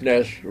Titan's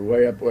Nest,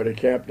 way up where the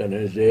captain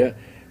is there,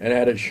 and I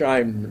had to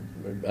shine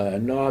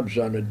knobs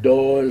on the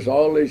doors,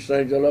 all these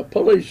things, and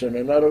policing,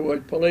 in other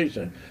words,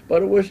 policing.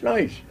 But it was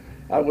nice.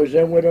 I was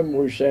in with him,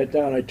 we sat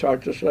down, I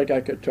talked just like I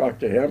could talk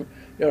to him.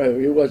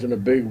 He wasn't a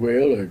big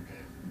wheel,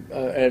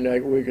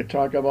 we could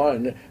talk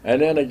about it.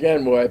 And then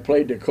again, where I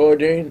played the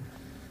accordion,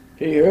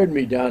 he heard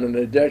me down in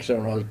the deck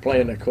when I was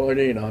playing the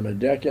accordion on the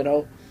deck, and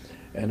all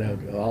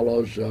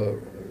those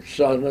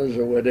southerners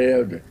were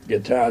there, the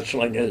guitar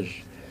slingers,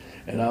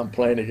 and I'm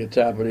playing the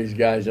guitar for these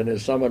guys, and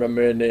there's some of them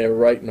in there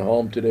writing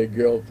home to their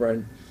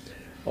girlfriend,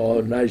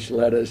 all nice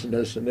letters and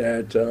this and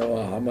that,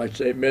 how much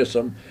they miss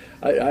them.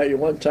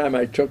 One time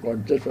I took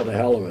one just for the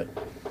hell of it,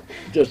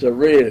 just to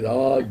read it.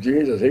 Oh,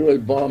 Jesus, he was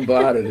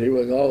bombarded. He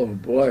was, oh,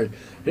 boy.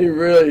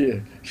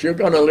 She's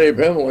going to leave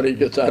him when he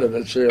gets out of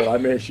the seal. I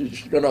mean,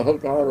 she's going to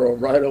hook on to him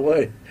right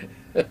away.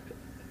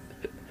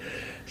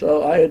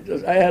 So I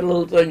had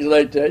little things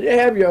like that. You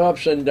have your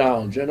ups and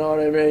downs, you know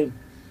what I mean?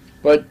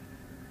 But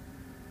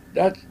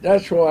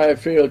that's why I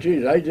feel,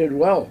 geez, I did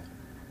well.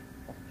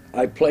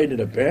 I played in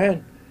a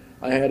band.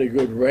 I had a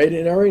good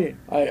rating area.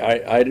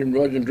 I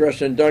wasn't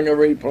dressed in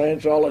dungaree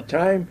pants all the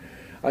time.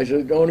 I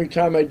said the only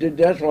time I did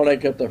that's when I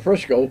got to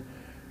Frisco.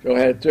 So I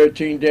had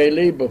 13-day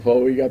leave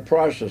before we got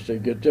processed to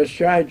get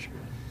discharged.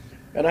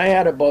 And I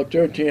had about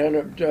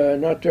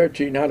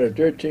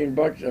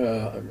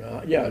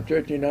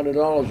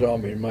 $1,300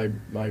 on me in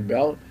my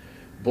belt.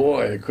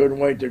 Boy, I couldn't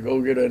wait to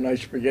go get a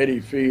nice spaghetti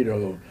feed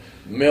or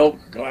milk,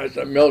 glass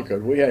of milk.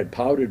 We had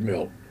powdered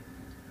milk.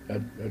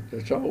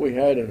 That's all we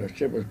had in the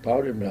ship was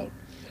powdered milk.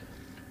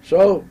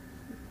 So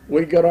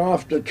we got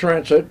off the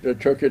transit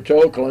that took it to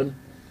Oakland,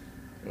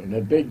 and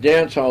a big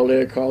dance hall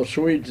there called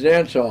Swedes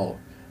Dance Hall.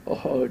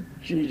 Oh,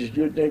 Jesus,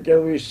 you'd think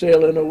every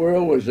sailor in the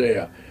world was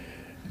there.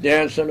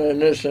 Dancing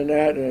and this and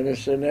that and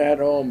this and that.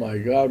 Oh, my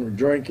God, we're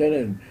drinking,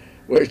 and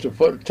we used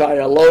to tie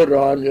a load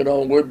on,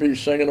 and we'd be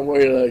singing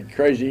away like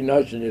crazy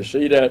nuts, and you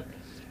see that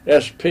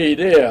SP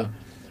there,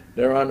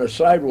 they're on the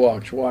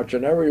sidewalks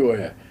watching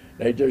everywhere.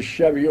 They just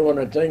shove you in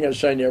a thing and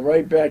send you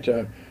right back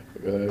to,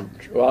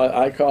 well,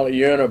 I call it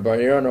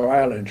Yerna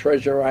Island.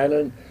 Treasure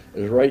Island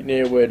is right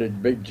near where the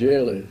big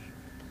jail is.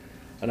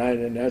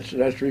 And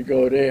that's we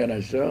go there, and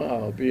I said,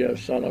 oh, I'll be a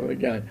son of a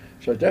gun.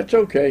 So that's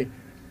okay.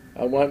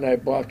 I went and I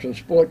bought some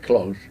sport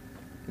clothes,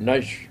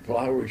 nice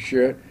flowery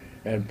shirt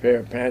and a pair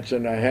of pants,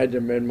 and I had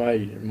them in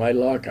my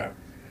locker.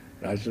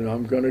 And I said,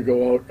 I'm going to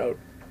go out.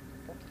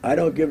 I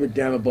don't give a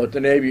damn about the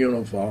Navy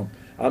uniform.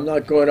 I'm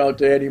not going out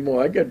there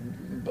anymore.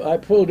 I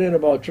pulled in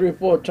about 3 or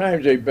 4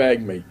 times. They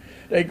bagged me.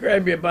 They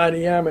grab you by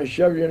the arm and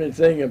shove you in the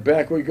thing, and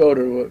back we go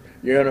to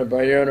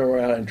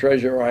Yerna Island,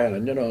 Treasure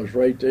Island. You know, it's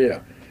right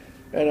there.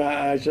 And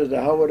I said,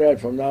 the hell with that.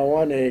 From now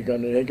on, they ain't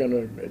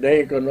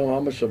gonna know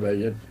I'm a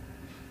civilian.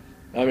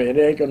 I mean,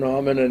 they ain't gonna know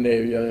I'm in the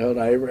Navy.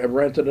 I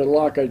rented a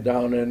locker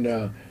down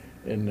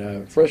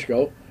in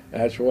Frisco.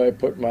 That's where I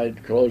put my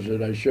clothes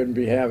that I shouldn't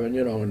be having,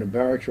 you know, in the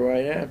barracks where I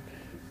am.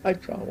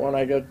 When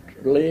I got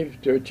leave,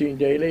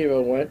 13-day leave, I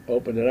went,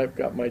 opened it up,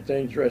 got my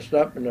things dressed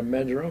up in the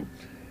men's room,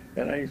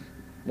 and I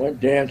went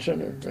dancing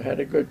and had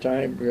a good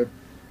time. Got a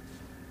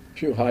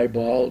few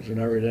highballs and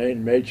everything,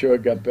 and made sure I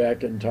got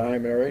back in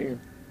time, everything.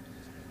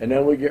 And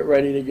then we get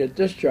ready to get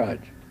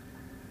discharged.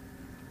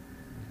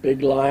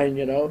 Big line,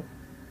 you know.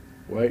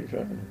 Wait,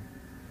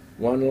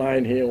 one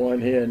line here, one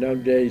here. In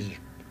those days,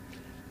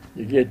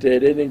 you get there,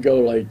 they didn't go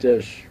like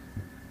this.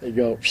 They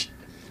go,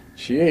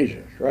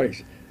 Jesus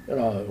Christ. You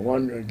know,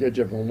 one get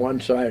you from one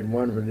side and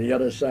one from the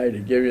other side to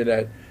give you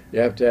that. You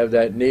have to have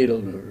that needle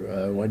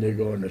when you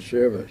go into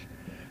service.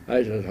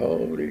 I said,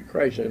 holy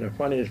Christ. And the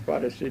funniest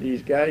part is, see,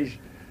 these guys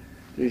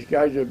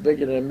are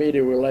bigger than me.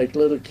 They were like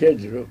little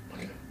kids.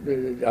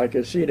 I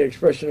could see the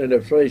expression in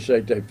their face,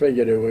 like they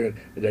figured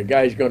the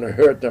guy's going to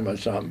hurt them or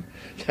something.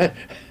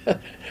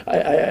 I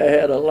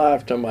had a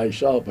laugh to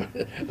myself.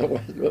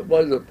 It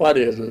wasn't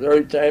funny.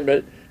 Every time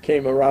it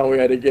came around, we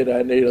had to get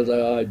our needles.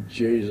 Oh,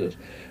 Jesus.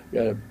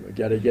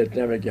 Got to get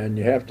them again.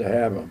 You have to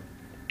have them.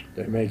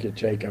 They make you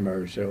take them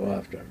every so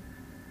often.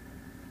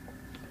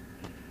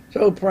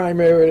 So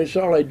primarily, that's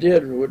all I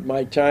did with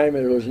my time.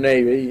 It was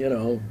Navy, you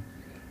know,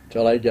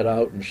 till I get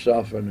out and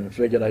stuff, and I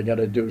figured I got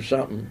to do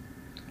something.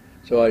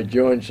 So I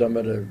joined some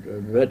of the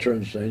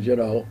veterans things, you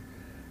know,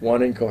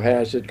 one in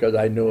Cohasset, because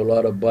I knew a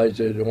lot of boys,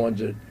 the ones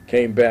that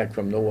came back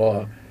from the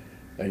war.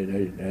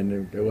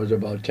 And there was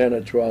about 10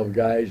 or 12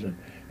 guys.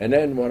 And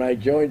then when I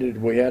joined it,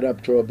 we had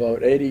up to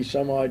about 80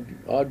 some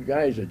odd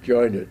guys that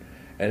joined it.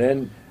 And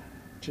then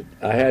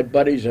I had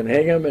buddies in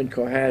Hingham and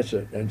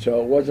Cohasset. And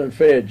so it wasn't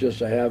fair just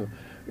to have,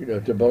 you know,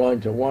 to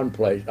belong to one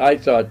place. I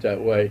thought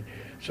that way.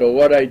 So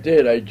what I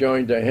did, I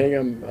joined the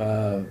Hingham,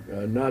 the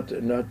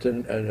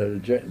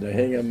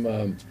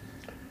Hingham,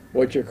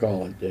 what you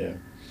call it there,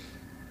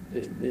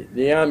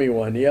 the Army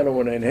one, the other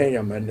one in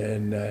Hingham,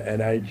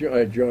 and I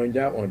joined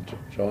that one too.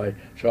 So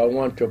I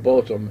went to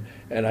both of them,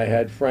 and I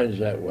had friends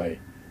that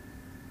way.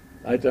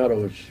 I thought it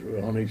was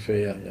only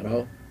fair, you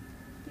know.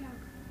 Yeah.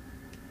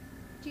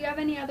 Do you have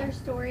any other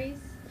stories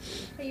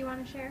that you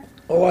want to share?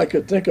 Oh, I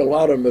could think a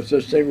lot of them if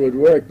this thing would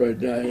work,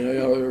 but you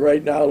know,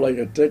 right now, like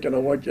I'm thinking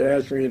of what you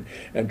asked me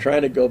and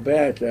trying to go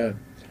back,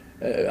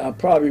 I'll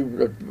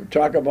probably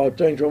talk about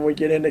things when we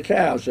get in the car.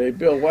 I'll say,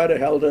 Bill, why the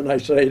hell didn't I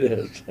say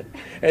this?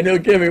 And he'll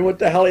give me, what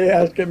the hell are you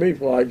asking me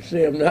for? I can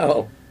see him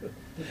now.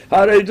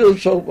 How they do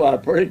so far?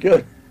 Pretty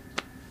good.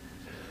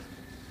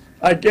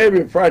 I gave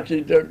you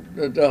practically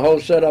the whole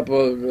setup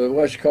of the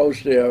West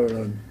Coast there,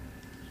 you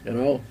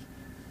know.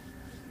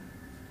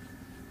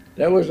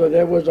 That was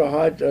a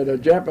hot. The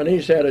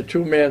Japanese had a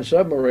 2-man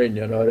submarine.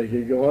 You know, they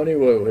could go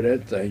anywhere with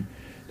that thing.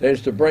 They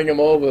used to bring them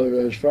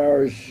over as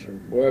far as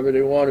wherever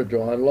they wanted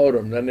to, unload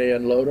them. Then they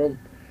unload them,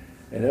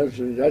 and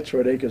that's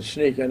where they could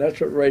sneak in. That's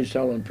what Ray's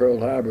telling Pearl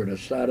Harbor, the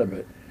start of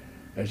it.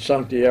 It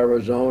sunk the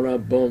Arizona,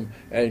 boom,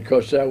 and of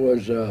course that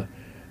was,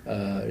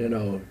 you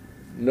know,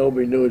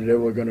 nobody knew they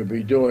were going to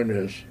be doing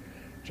this.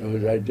 So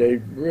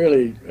they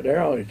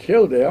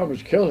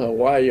almost killed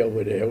Hawaii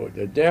over there with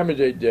the damage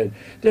they did.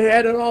 They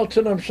had it all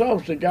to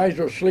themselves. The guys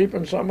were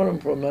sleeping, some of them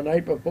from the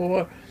night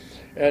before,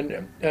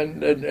 and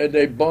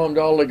they bombed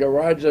all the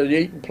garages, the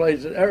eating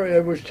places.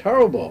 It was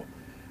terrible.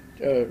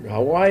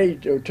 Hawaii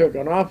took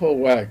an awful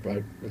whack,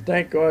 but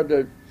thank God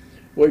that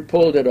we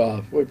pulled it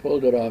off. We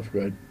pulled it off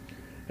good,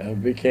 and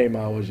it became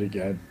ours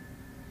again.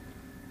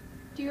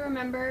 Do you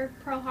remember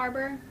Pearl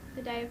Harbor?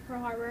 The day of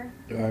Pearl Harbor?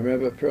 Do I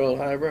remember Pearl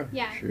Harbor?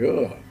 Yeah.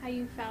 Sure. How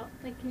you felt?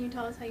 Like, can you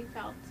tell us how you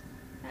felt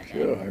that day?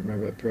 Sure, I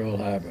remember Pearl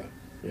Harbor.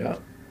 Yeah.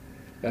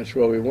 That's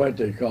where we went.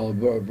 They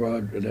called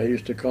it, they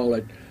used to call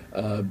it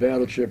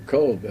Battleship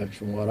Cove. That's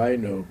from what I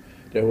knew.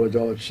 There was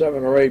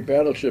 7 or 8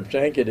 battleships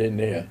anchored in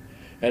there.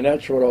 And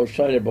that's what I was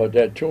telling you about.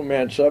 That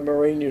 2-man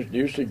submarine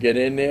used to get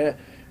in there,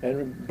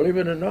 and believe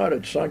it or not,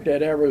 it sunk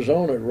that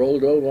Arizona. It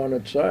rolled over on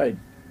its side.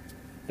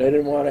 They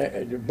didn't want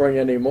to bring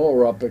any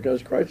more up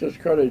because Christ, it's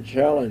quite a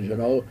challenge, you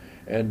know,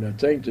 and the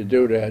thing to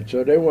do that.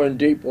 So they were in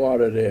deep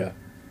water there.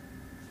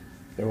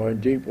 They were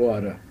in deep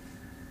water.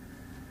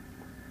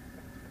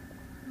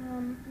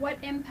 What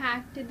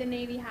impact did the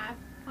Navy have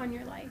on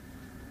your life?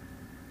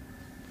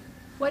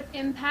 What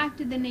impact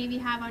did the Navy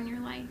have on your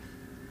life?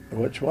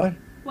 What's what?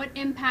 What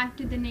impact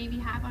did the Navy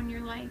have on your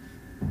life?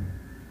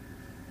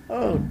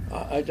 Oh,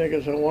 I think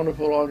it's a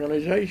wonderful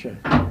organization.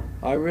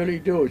 I really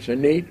do. It's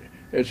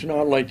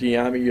not like the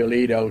Army you'll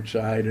eat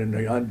outside and the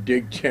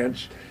undig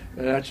tents.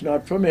 That's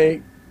not for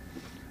me.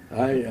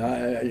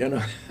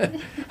 I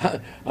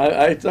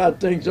thought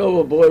things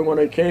over, boy, when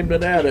it came to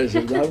that. I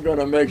said, I'm going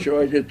to make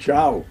sure I get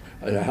chow.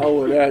 The hell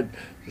with that,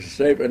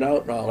 saping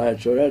out and all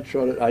that. So that's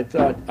what I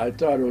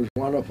thought it was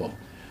wonderful.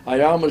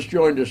 I almost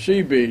joined the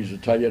Seabees, to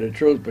tell you the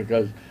truth,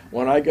 because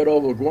when I got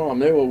over Guam,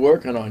 they were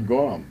working on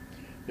Guam.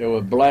 They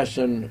were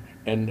blasting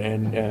and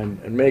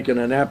making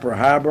an Apra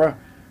Harbor.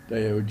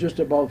 They were just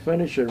about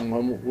finishing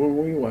when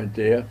we went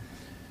there,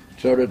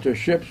 so that the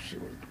ships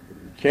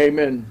came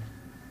in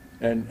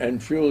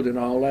and fueled and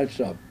all that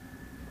stuff.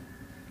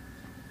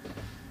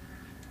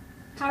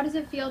 How does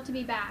it feel to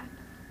be back?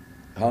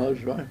 How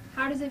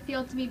does it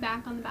feel to be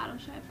back on the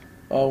battleship?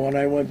 Oh, when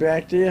I went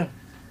back there?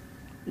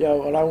 Yeah,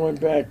 when I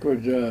went back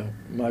with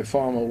my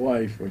former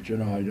wife, which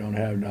I don't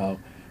have now,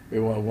 we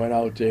went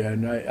out there,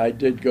 and I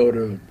did go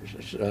to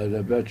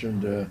the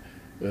veteran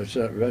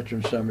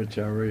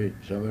cemetery,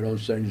 some of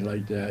those things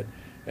like that,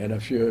 and a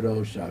few of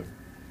those stuff.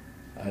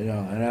 I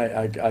know,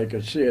 and I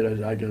could see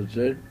it. I could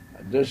see it.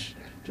 This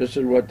is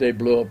what they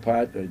blew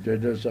apart. They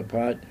did this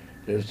apart.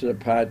 This is the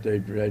part they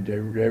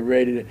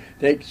rated it.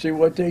 They see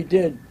what they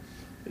did.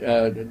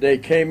 They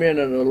came in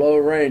at a low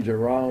range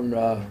around.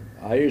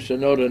 I used to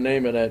know the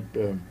name of that.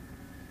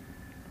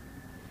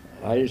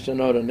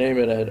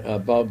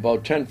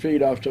 About 10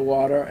 feet off the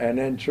water, and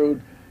then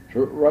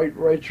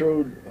right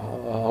through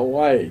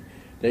Hawaii.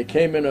 They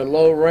came in at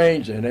low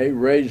range and they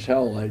raised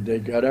hell. They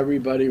got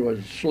everybody was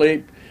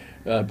asleep.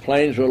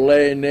 Planes were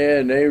laying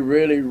there, and they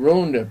really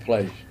ruined that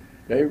place.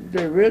 They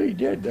really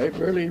did. They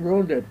really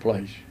ruined that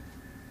place.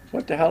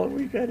 What the hell have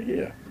we got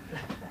here?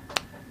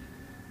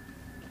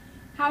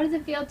 How does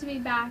it feel to be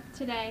back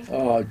today?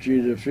 Oh,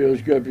 geez, it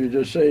feels good. You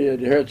just say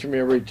it hurts me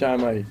every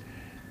time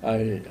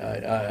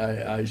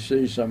I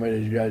see some of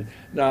these guys.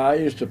 Now, I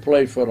used to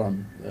play for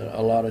them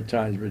a lot of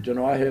times, but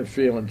I have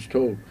feelings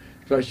too,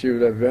 especially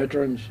with the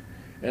veterans.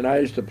 And I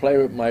used to play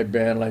with my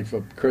band, like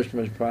for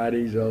Christmas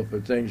parties or for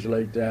things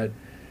like that.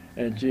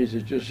 And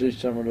Jesus, just see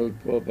some of those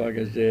poor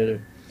buggers there,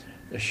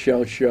 the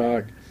shell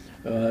shock,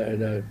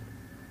 and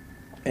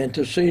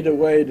to see the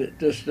way that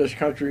this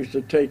country used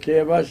to take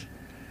care of us,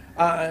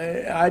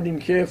 I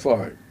didn't care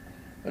for it.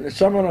 And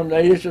some of them,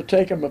 they used to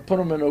take them and put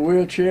them in a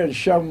wheelchair and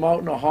shove them out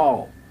in the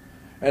hall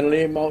and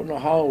leave them out in the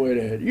hallway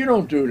there. You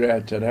don't do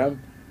that to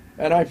them.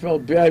 And I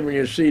felt bad when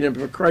you see them.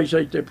 For Christ's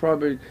sake, they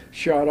probably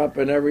shot up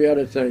and every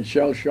other thing,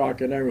 shell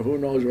shock and who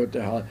knows what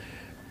the hell.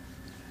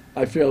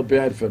 I feel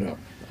bad for them.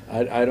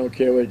 I don't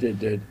care what they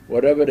did.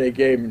 Whatever they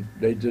gave them,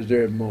 they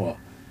deserve more.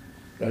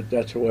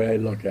 That's the way I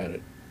look at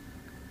it.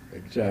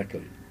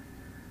 Exactly.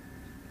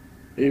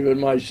 Even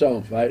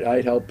myself,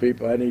 I'd help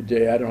people any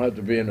day. I don't have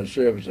to be in the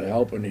service to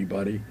help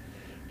anybody.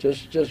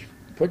 Just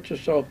put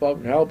yourself up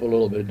and help a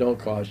little bit. It don't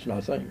cost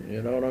nothing.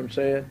 You know what I'm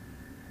saying?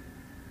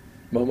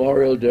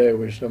 Memorial Day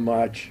was to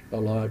march a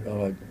lot.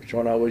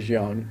 When I was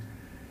young,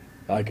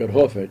 I could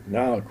hoof it.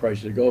 Now,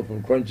 Christ, to go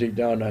from Quincy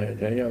down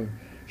to,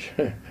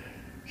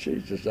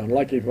 she's just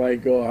unlucky if I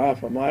go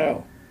half a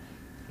mile.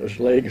 This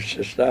leg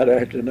just start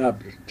acting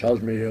up. It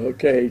tells me,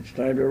 okay, it's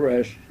time to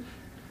rest.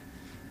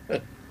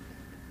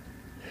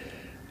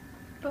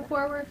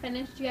 Before we're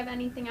finished, do you have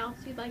anything else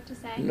you'd like to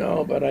say?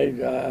 No, but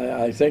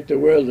I think the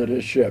world of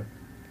this ship.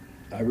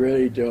 I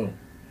really do.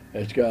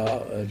 I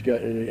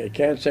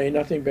can't say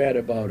nothing bad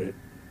about it.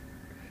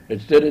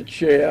 It's did its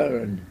share,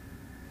 and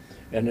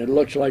it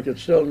looks like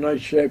it's still in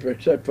nice shape,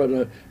 except for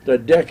the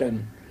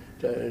decking.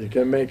 It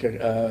can make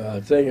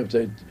a thing if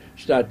they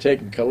start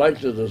taking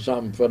collectors or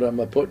something for them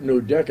to put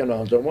new decking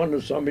on. So I wonder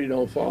if somebody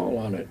don't fall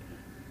on it.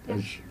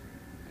 There's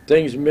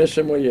things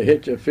missing when you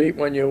hit your feet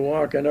when you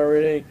walk and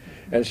everything.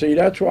 And see,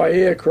 that's why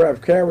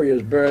aircraft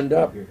carriers burned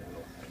up,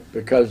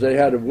 because they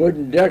had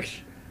wooden decks,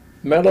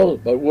 metal,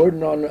 but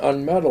wooden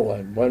on metal.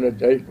 And when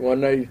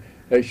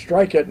they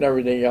strike it and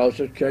everything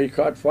else, they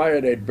caught fire,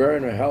 they'd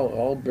burn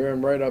all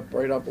burn right up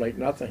like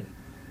nothing.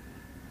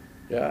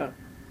 Yeah.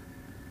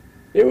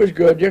 It was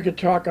good. You could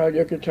talk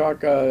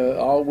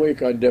all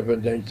week on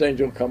different things. Things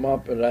will come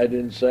up that I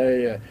didn't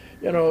say.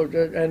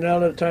 And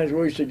other times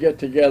we used to get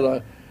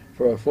together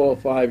for 4 or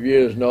 5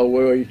 years,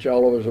 where each other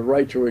was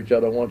right to each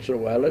other once in a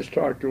while. Let's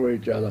talk to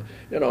each other,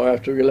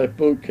 after we left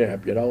boot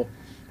camp, Well,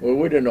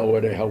 we didn't know where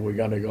the hell we were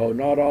going to go.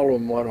 Not all of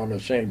them went on the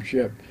same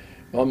ship.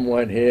 Some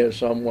went here,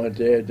 some went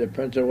there. It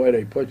depends on where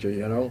they put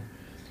you,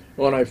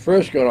 When I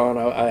first got on,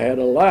 I had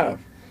a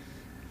laugh.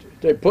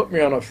 They put me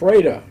on a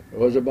freighter. It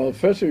was about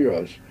 50 of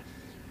us.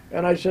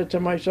 And I said to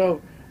myself,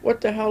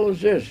 what the hell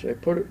is this? They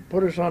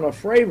put us on a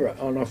freighter.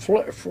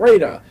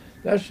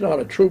 That's not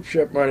a troop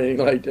ship or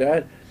anything like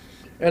that.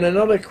 And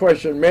another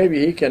question,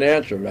 maybe he can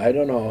answer it. I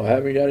don't know. I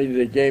haven't got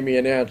anybody that gave me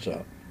an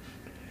answer.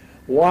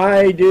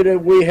 Why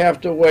did we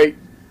have to wait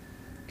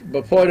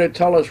before they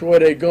tell us where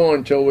they're going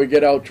until we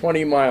get out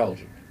 20 miles?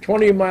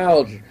 20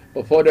 miles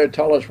before they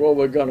tell us where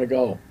we're going to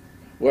go.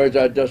 Where's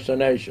our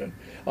destination?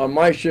 On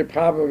my ship,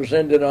 half of us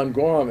ended on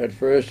Guam at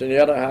first, and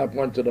the other half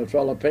went to the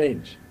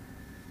Philippines.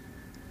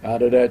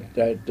 Out of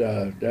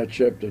that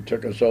ship that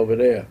took us over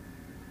there.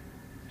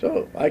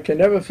 So I can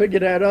never figure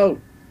that out.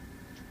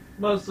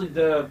 Mostly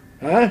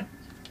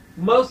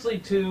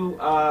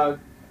to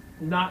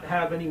not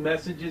have any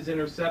messages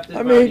intercepted.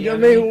 I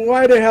mean,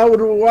 why the hell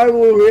why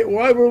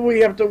would we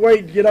have to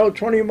wait and get out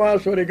 20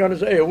 miles where they're going to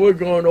say, hey, we're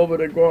going over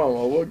to Guam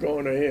or we're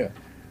going to here?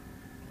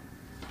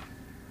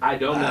 I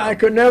don't know. I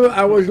could never.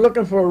 I was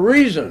looking for a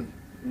reason.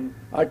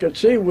 Mm-hmm. I could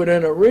see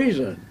within a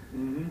reason.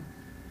 Mm-hmm.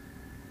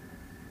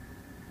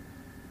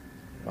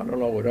 I don't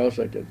know what else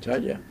I can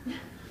tell you.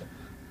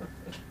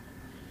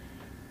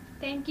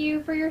 Thank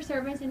you for your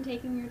service and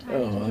taking your time.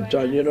 Oh, I'm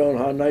telling you,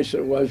 how nice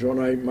it was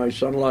when my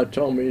son-in-law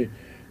told me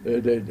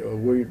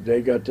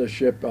they got the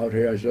ship out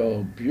here. I said,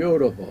 oh,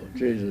 beautiful,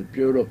 Jesus,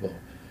 beautiful.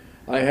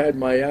 I had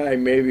my eye,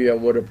 maybe I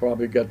would have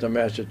probably got to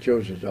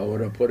Massachusetts. I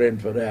would have put in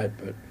for that,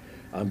 but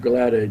I'm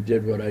glad I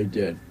did what I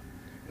did.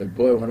 But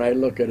boy, when I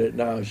look at it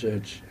now,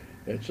 it's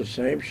the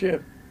same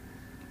ship.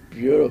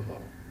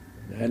 Beautiful.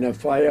 And the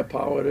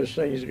firepower this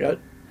thing's got.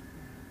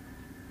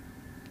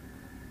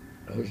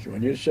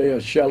 When you say a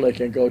shell that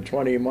can go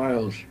 20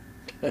 miles,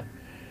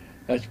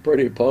 that's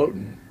pretty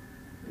potent.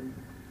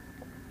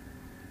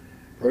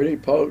 Pretty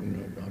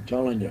potent, I'm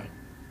telling you.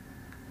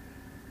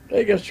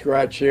 They get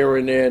scratched here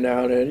and there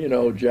now and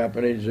then,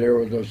 Japanese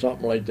zeros or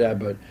something like that,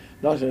 but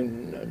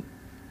nothing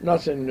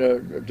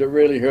to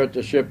really hurt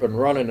the ship and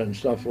running and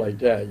stuff like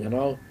that,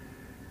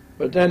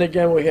 But then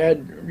again,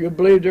 you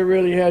believe they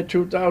really had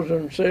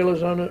 2,000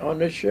 sailors on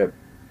this ship?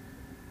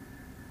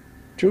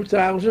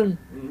 2,000?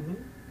 Mm-hmm.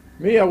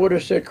 Me, I would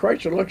have said,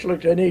 Christ, it looks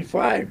like they need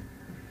 5.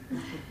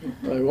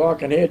 They're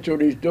walking here through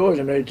these doors,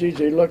 and they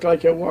look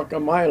like they walk a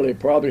mile. They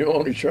probably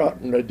only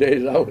shot in the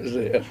days I was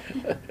there.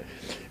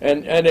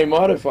 and they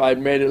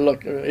made it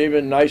look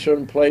even nicer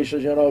in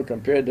places,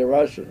 compared to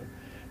us.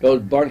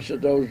 Those bunks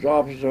that those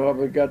officers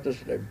over got,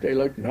 they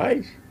look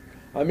nice.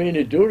 I mean,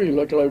 the duty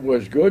looked like it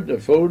was good. The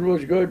food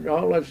was good.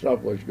 All that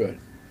stuff was good.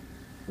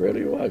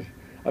 Really was.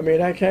 I mean,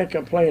 I can't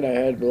complain. I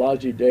had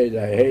lousy days.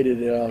 I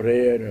hated it out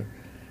here.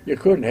 You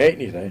couldn't hate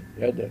anything.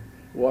 You had to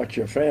watch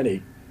your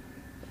fanny.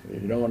 You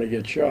don't want to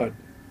get shot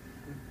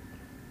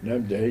in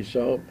them days.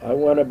 So I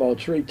went about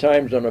 3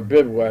 times on a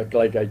bivouac,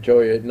 like I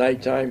told you, at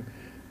nighttime,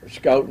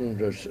 scouting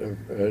to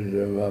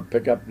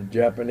pick up the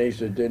Japanese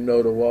that didn't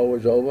know the war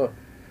was over.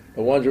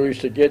 The ones we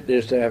used to get there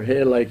used to have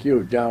hair like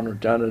you down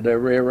to their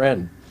rear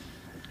end.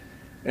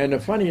 And the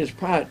funniest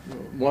part,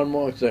 one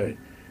more thing.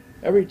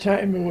 Every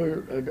time we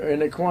were in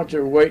the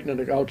Quonset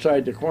waiting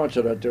outside the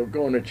Quonset, they were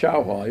going to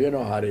chow hall. You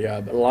know how they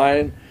are, the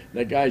line,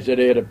 the guys are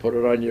there to put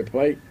it on your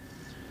plate.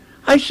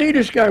 I see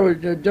this guy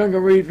with the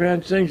dungaree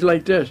pants, things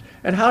like this.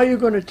 And how are you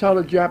going to tell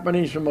the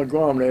Japanese from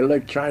Guam they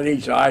like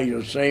Chinese eyes,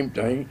 the same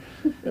thing?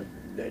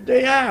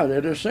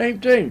 They're the same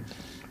thing.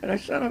 And I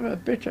son of a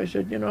bitch, I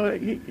said,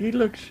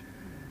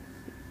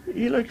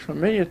 he looks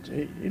familiar.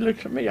 He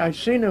looks familiar. I've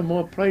seen him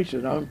more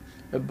places.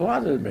 It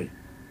bothers me.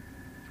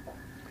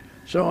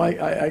 So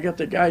I got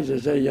the guys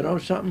that say,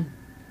 something?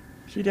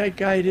 See that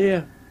guy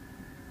there?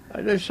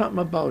 There's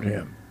something about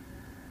him.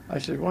 I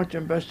said, why don't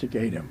you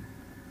investigate him?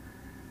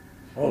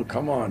 Oh,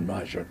 come on,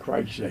 Marshal,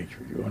 Christ's sake,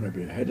 you want to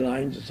be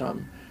headlines or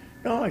something?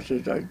 No, I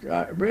said,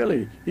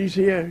 really, he's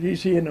here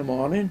in the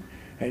morning,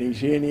 and he's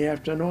here in the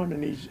afternoon,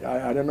 and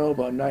I don't know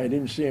about night, I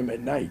didn't see him at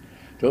night.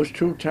 Those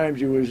 2 times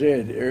he was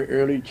there, the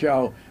early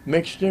chow,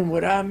 mixed in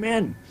with our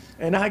men,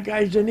 and our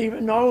guys didn't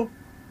even know.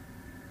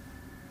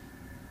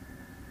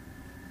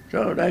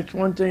 So that's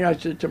one thing I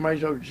said to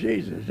myself,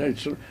 Jesus,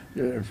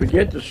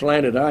 forget the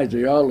slanted eyes,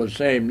 they're all the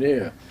same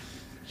there.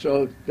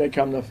 So they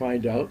come to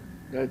find out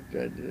that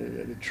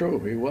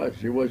true, he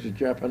was a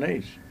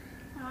Japanese.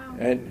 Wow.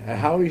 And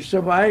how he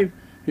survived,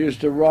 he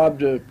used to rob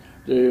the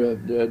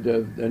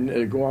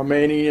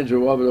Guamanians, or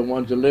whoever the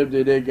ones that lived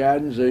in their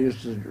gardens. They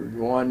used to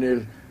go on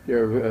their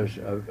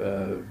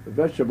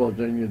vegetables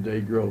that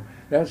they grew.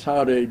 That's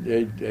how they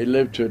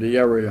lived to the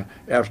area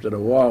after the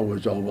war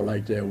was over,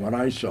 like that when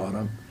I saw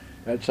them.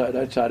 That's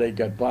how they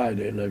got by.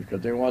 They lived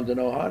because they wanted to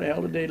know how the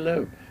hell did they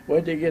live,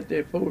 where'd they get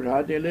their food,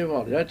 how'd they live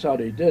on it. That's how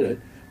they did it,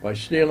 by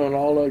stealing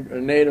all the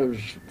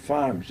natives'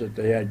 farms that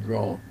they had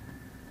grown,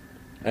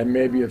 and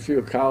maybe a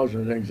few cows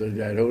and things like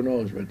that. Who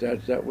knows? But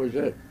that was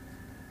it.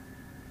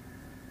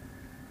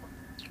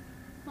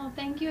 Well,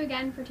 thank you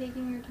again for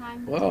taking your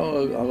time.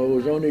 Well, I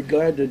was only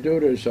glad to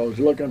do this. I was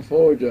looking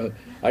forward to it.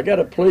 I got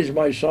to please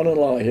my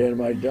son-in-law here and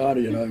my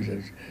daughter,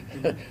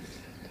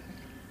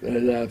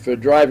 for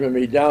driving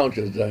me down,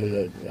 because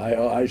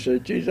I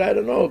said, geez, I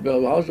don't know,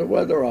 Bill, how's the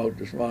weather out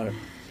this morning?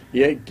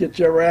 Yeah, get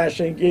your ass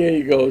in gear,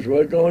 he goes,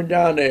 we're going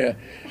down there.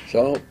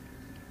 So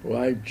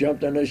I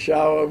jumped in the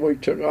shower and we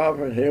took off,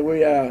 and here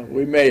we are,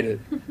 we made it.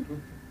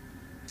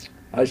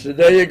 I said,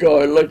 there you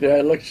go, it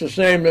looks the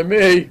same to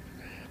me.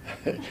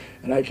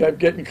 And I kept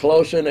getting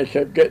closer and it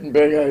kept getting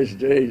bigger. I said,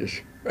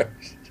 Jesus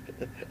Christ.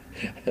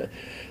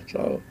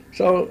 So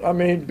So, I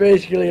mean,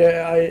 basically,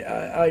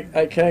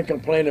 I can't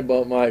complain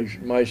about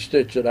my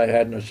stitch that I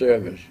had in the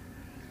service.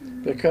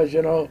 Because,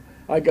 you know,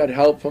 I got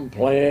help from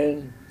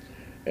playing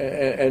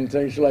and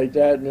things like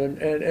that. And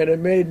it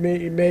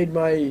made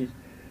my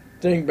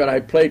thing, but I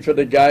played for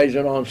the guys,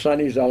 you know, on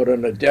Sundays out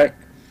on the deck.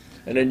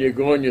 And then you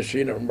go and you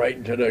see them right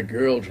into the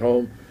girls'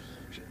 home.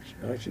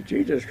 I said,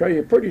 Jesus Christ,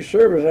 you're pretty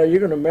service. Are you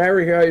going to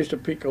marry her? I used to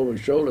peek over his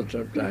shoulder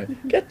sometimes.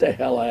 Get the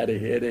hell out of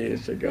here, they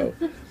used to go.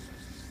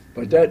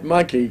 But that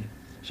monkey,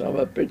 son of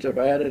a bitch, if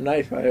I had a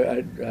knife,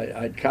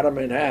 I'd cut him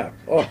in half.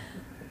 Oh,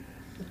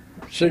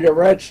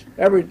 cigarettes,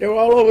 everything,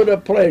 all over the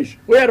place.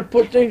 We had to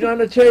put things on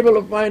the table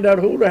to find out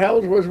who the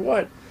hell was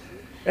what.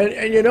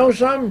 And you know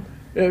something?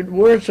 We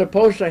weren't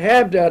supposed to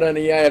have that on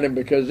the island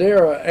because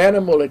they're an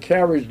animal that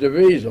carries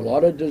disease, a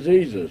lot of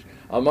diseases.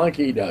 A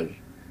monkey does.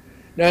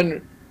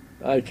 Then,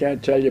 I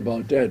can't tell you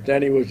about that.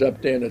 Then he was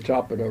up there on the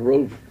top of the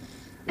roof.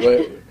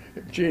 Where,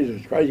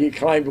 Jesus Christ, he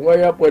climbed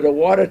way up where the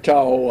water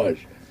tower was.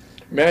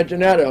 Imagine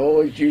that.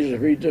 Oh, Jesus,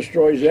 if he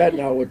destroys that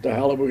now, what the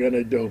hell are we going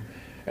to do?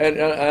 And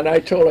I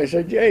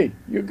said, Jay,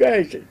 you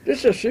guys, this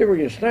is a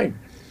serious thing.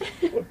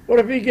 What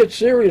if he gets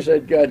serious,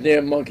 that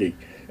goddamn monkey?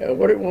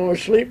 What if when we're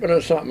sleeping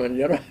or something,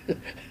 you know?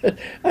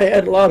 I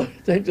had a lot of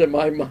things in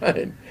my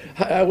mind.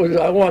 I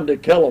wanted to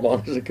kill him,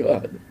 honest to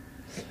God.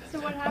 So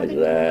what happened?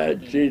 I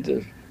said,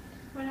 Jesus.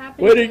 What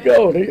happened? Where'd he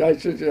go? I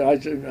said,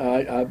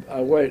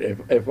 I wait.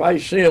 If I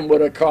see him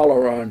with a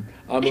collar on,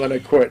 I'm gonna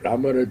quit.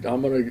 I'm gonna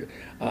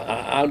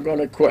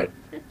quit.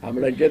 I'm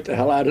gonna get the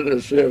hell out of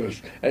the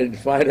service and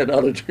find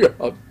another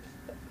job.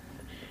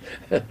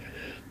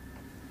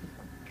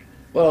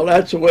 Well,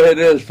 that's the way it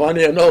is.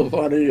 Funny or no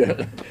funny,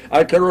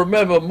 I can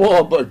remember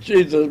more. But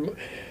Jesus,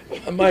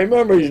 my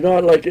memory's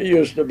not like it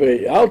used to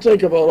be. I'll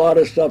think of a lot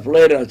of stuff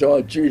later. I thought,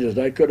 oh, Jesus,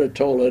 I could have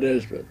told her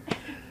this, but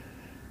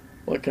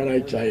what can I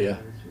tell you?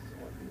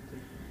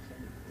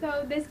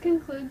 So this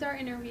concludes our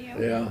interview.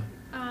 Yeah.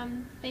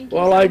 Thank you.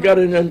 Well, so I got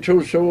much. an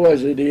intruder. Who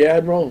was it? The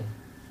Admiral?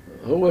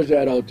 Who was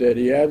that out there?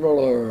 The Admiral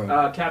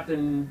or?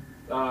 Captain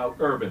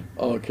Urban.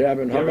 Oh,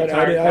 Captain. Yeah, How many?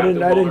 retired I didn't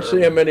Captain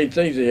see how many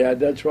things he had.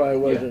 That's why I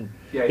wasn't.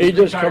 Yeah, He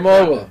just retired come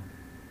over,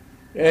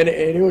 and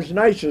he was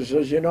nice. He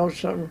says, you know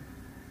something?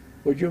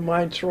 Would you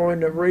mind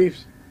throwing the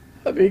reefs?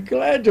 I'd be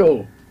glad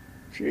to.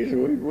 Jeez,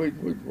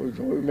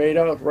 we made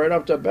out right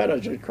off the bat. I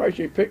said, Christ,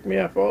 you picked me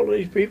up all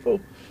these people?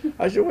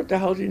 I said, what the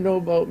hell do you know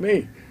about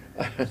me?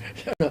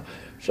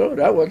 So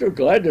that was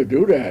glad to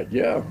do that,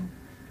 yeah.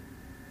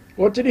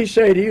 What did he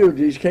say to you?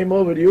 He came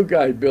over to you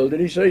guys, Bill. Did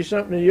he say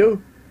something to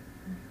you?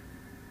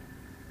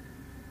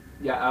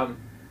 Yeah,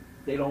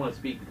 they don't want to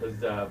speak because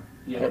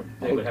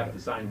they would have to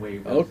sign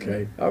waivers.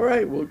 Okay, all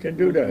right, we can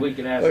do that. We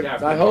can ask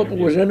after. I hope it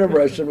was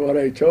interesting what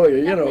I told you,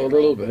 you know, a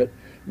little bit.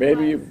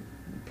 Maybe you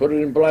put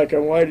it in black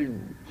and white, you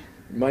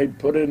might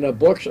put it in a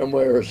book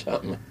somewhere or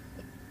something.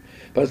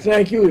 But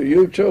thank you,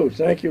 you too.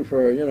 Thank you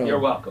for, you know. You're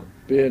welcome.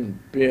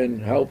 Being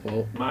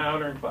helpful. My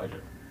honor and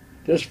pleasure.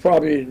 This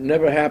probably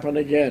never happen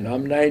again.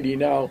 I'm 90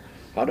 now.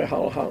 How the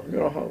hell, you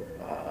know,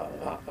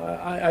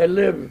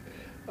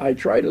 I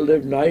try to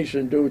live nice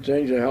and do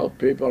things and help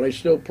people. I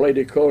still play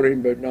the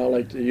coding, but not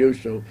like they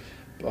used to.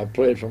 I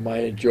play it for my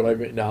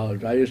enjoyment now.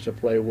 I used to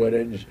play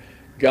weddings,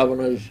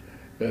 governors,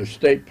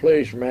 state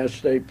police, mass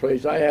state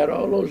police. I had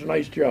all those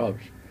nice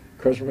jobs,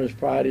 Christmas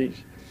parties,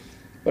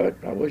 but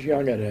I was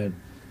younger then.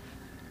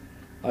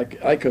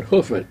 I could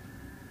hoof it.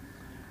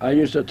 I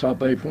used to tell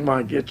people, come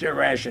on, get your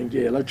ration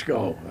gear, let's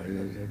go. I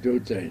do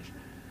things.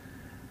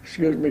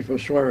 Excuse me for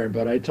swearing,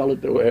 but I tell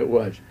it the way it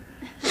was.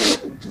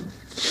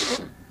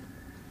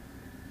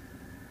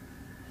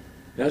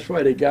 That's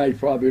why the guys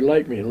probably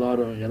like me a lot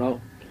of, you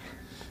know.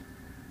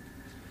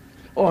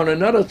 Oh, and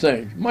another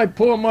thing, my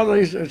poor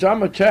mother says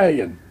I'm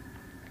Italian.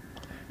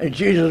 And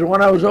Jesus,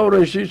 when I was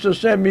older, she used to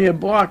send me a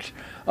box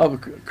of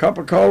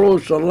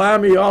capicola,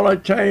 salami, all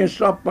Italian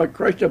stuff, but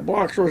Christ, the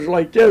box was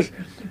like this.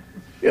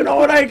 You know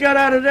what I got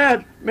out of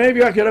that?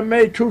 Maybe I could have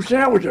made 2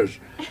 sandwiches.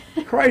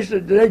 Christ,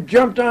 they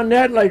jumped on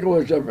that like it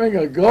was a ring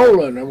of gold.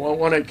 And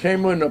when it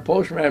came in, the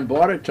postman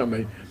bought it to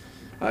me.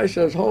 I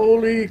says,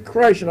 holy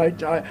Christ. And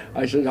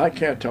I said, I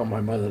can't tell my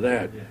mother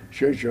that.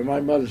 She said,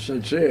 my mother's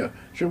sincere.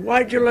 She said,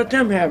 why'd you let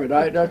them have it?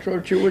 That's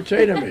what she would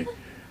say to me.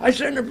 I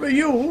said, for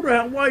you, who the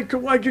hell,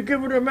 why'd you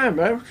give it to them?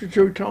 That's what she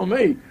would tell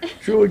me.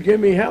 She would give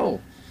me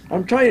hell.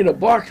 I'm telling you, the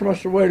box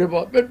must have weighed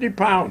about 50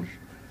 pounds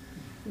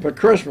for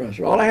Christmas.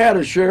 All I had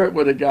to share it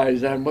with the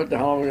guys then. What the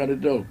hell am I going to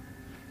do?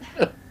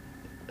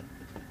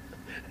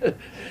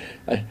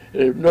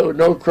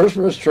 No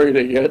Christmas tree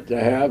to get to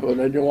have, and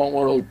then you want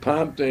one of those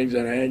palm things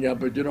that hang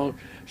up, but you don't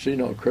see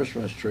no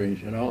Christmas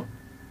trees, you know.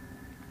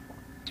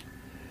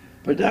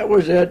 But that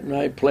was it, and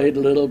I played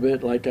a little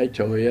bit, like I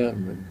told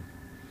you.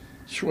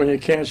 It's when you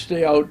can't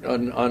stay out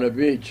on the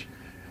beach.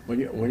 When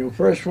you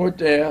first went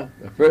there,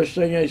 the first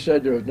thing they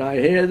said was, now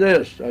hear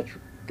this. That's,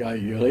 guy,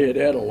 you'll hear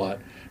that a lot.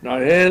 Now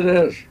hear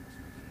this.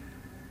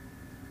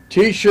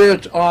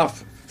 T-shirts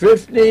off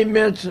 15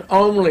 minutes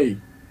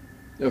only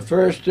the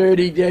first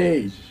 30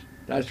 days.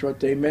 That's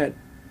what they meant.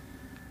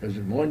 Because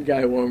one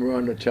guy, when we were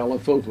on the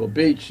Telefilco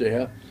beach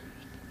there,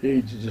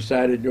 he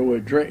decided to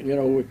drink. You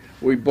know,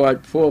 we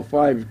bought 4 or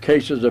 5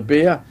 cases of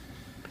beer,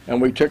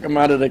 and we took them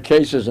out of the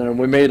cases and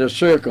we made a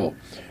circle.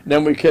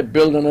 Then we kept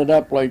building it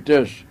up like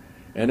this,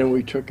 and then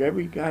we took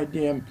every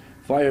goddamn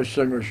fire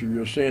extinguisher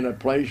you see in a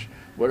place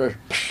with a.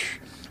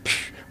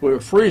 We were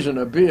freezing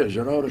the beers,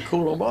 you know, to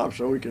cool them off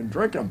so we can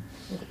drink them.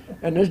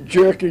 And this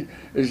jerk,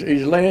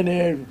 he's laying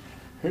there.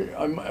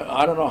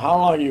 I don't know how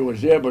long he was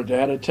there, but they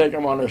had to take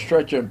him on a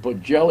stretcher and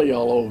put jelly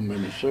all over him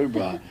in the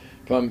cigar.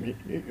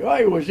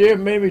 He was there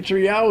maybe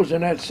 3 hours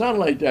in that sun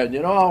like that.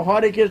 You know how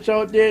hot it gets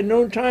out there at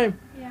noontime?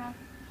 Yeah.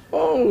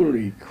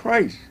 Holy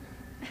Christ.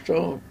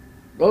 So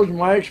those are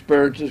my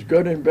experiences,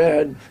 good and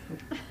bad.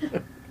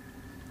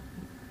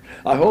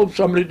 I hope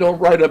somebody don't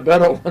write a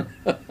better one.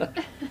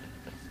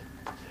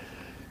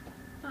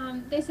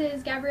 This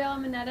is Gabriella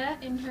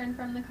Mineta, intern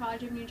from the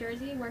College of New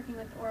Jersey, working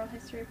with the Oral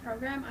History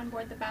program on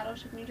board the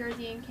Battleship New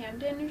Jersey in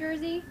Camden, New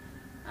Jersey,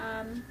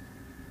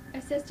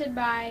 assisted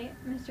by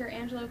Mr.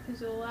 Angelo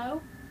Pizzullo.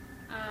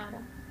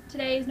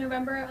 Today is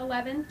November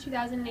 11th,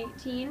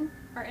 2018.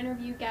 Our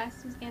interview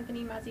guest is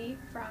Anthony Muzzi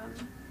from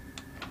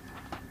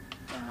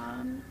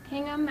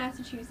Hingham,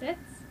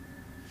 Massachusetts.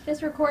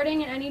 This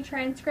recording and any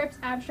transcripts,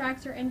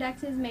 abstracts, or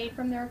indexes made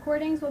from the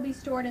recordings will be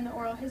stored in the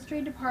Oral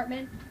History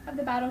Department of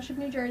the Battleship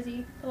New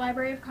Jersey, the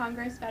Library of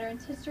Congress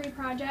Veterans History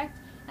Project,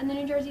 and the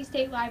New Jersey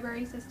State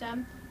Library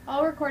System.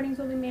 All recordings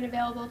will be made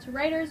available to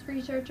writers,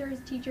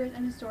 researchers, teachers,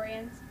 and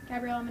historians.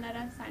 Gabriella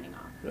Mineta signing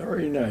off.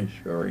 Very nice,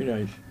 very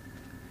nice.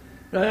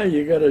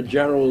 You got a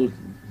general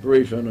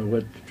briefing of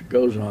what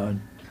goes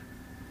on.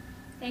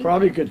 Thank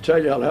Probably you. could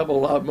tell you I'll have a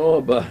lot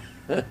more, but...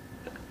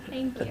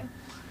 Thank you.